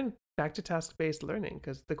 and back to task-based learning,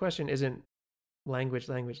 because the question isn't language.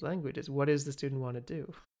 It's what does the student want to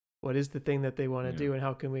do? What is the thing that they want to do and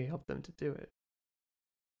how can we help them to do it?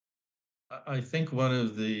 I think one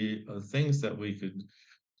of the things that we could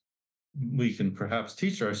we can perhaps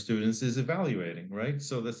teach our students is evaluating, right?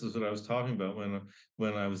 So this is what I was talking about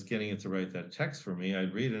when I was getting it to write that text for me.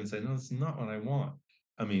 I'd read it and say, no, it's not what I want.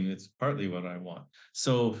 I mean, it's partly what I want.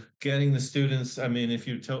 So getting the students, I mean, if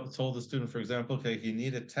you told the student, for example, okay, you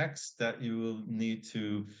need a text that you will need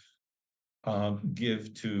to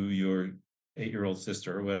give to your 8-year-old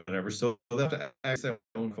sister or whatever. So they'll have to access their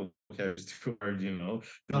own vocabulary too hard, you know.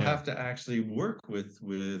 They'll have to actually work with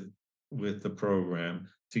the program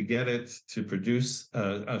to get it to produce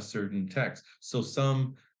a certain text. So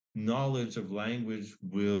some knowledge of language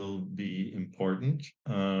will be important.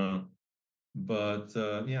 But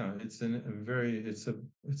yeah, it's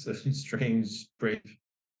a strange, brave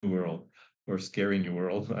new world or scary new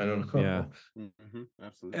world. I don't know. Yeah.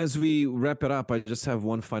 Absolutely. As we wrap it up, I just have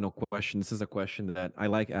one final question. This is a question that I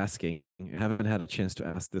like asking. I haven't had a chance to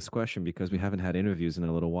ask this question because we haven't had interviews in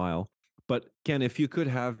a little while. But Ken, if you could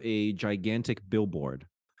have a gigantic billboard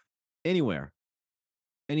anywhere,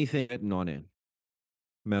 anything written on it,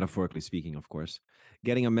 metaphorically speaking, of course,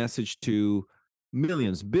 getting a message to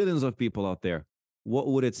millions, billions of people out there, what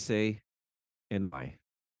would it say and why?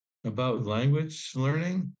 About language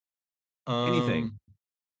learning, Anything.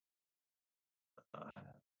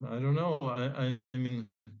 I don't know. I mean,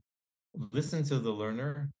 listen to the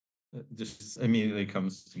learner. Just immediately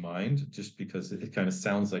comes to mind, just because it kind of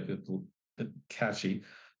sounds like it's catchy.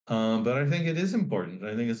 But I think it is important.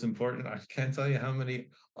 I think it's important. I can't tell you how many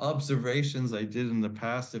observations I did in the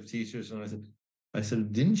past of teachers, and I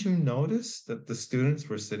said, didn't you notice that the students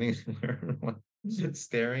were sitting there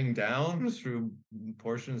staring down through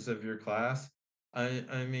portions of your class?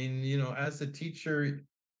 I mean, you know, as a teacher,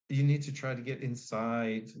 you need to try to get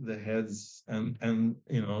inside the heads and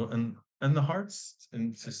you know and the hearts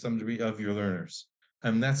and to some degree of your learners,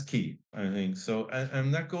 and that's key, I think. So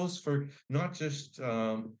and that goes for not just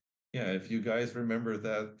yeah, if you guys remember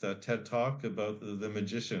that TED talk about the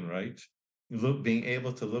magician, right? Being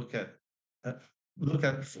able to uh, look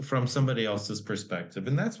at from somebody else's perspective,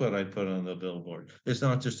 and that's what I put on the billboard. It's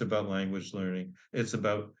not just about language learning; it's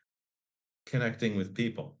about connecting with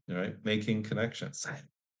people, right? Making connections.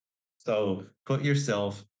 So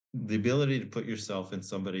the ability to put yourself in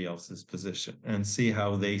somebody else's position and see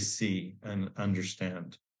how they see and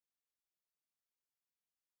understand.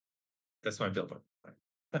 That's my billboard.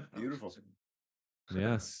 Beautiful.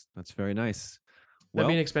 Yes, that's very nice. That'd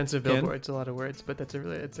be an Well, expensive Ken? billboard. It's a lot of words, but it's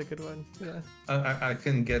a good one. Yeah. I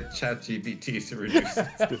can get ChatGPT to reduce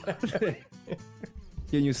it.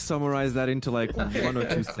 Can you summarize that into like one or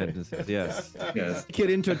two sentences? Yes. Yes. Make it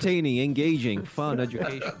entertaining, engaging, fun,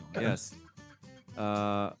 educational. Yes.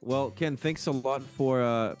 Well, Ken, thanks a lot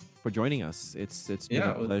for joining us. It's been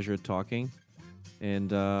a pleasure talking,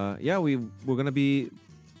 and yeah, we're gonna be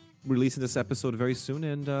releasing this episode very soon.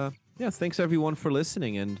 And yeah, thanks everyone for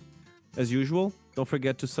listening. And as usual, don't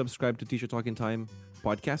forget to subscribe to Teacher Talking Time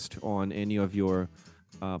podcast on any of your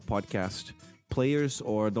podcast players,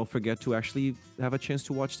 or don't forget to actually have a chance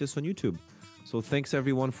to watch this on YouTube. So thanks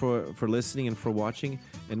everyone for listening and for watching,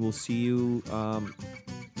 and we'll see you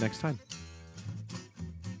next time.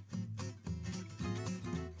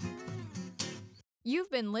 You've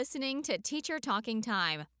been listening to Teacher Talking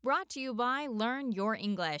Time, brought to you by Learn Your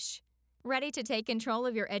English. Ready to take control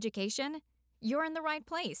of your education? You're in the right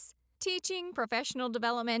place. Teaching, professional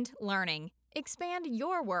development, learning. Expand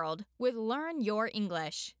your world with Learn Your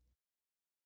English.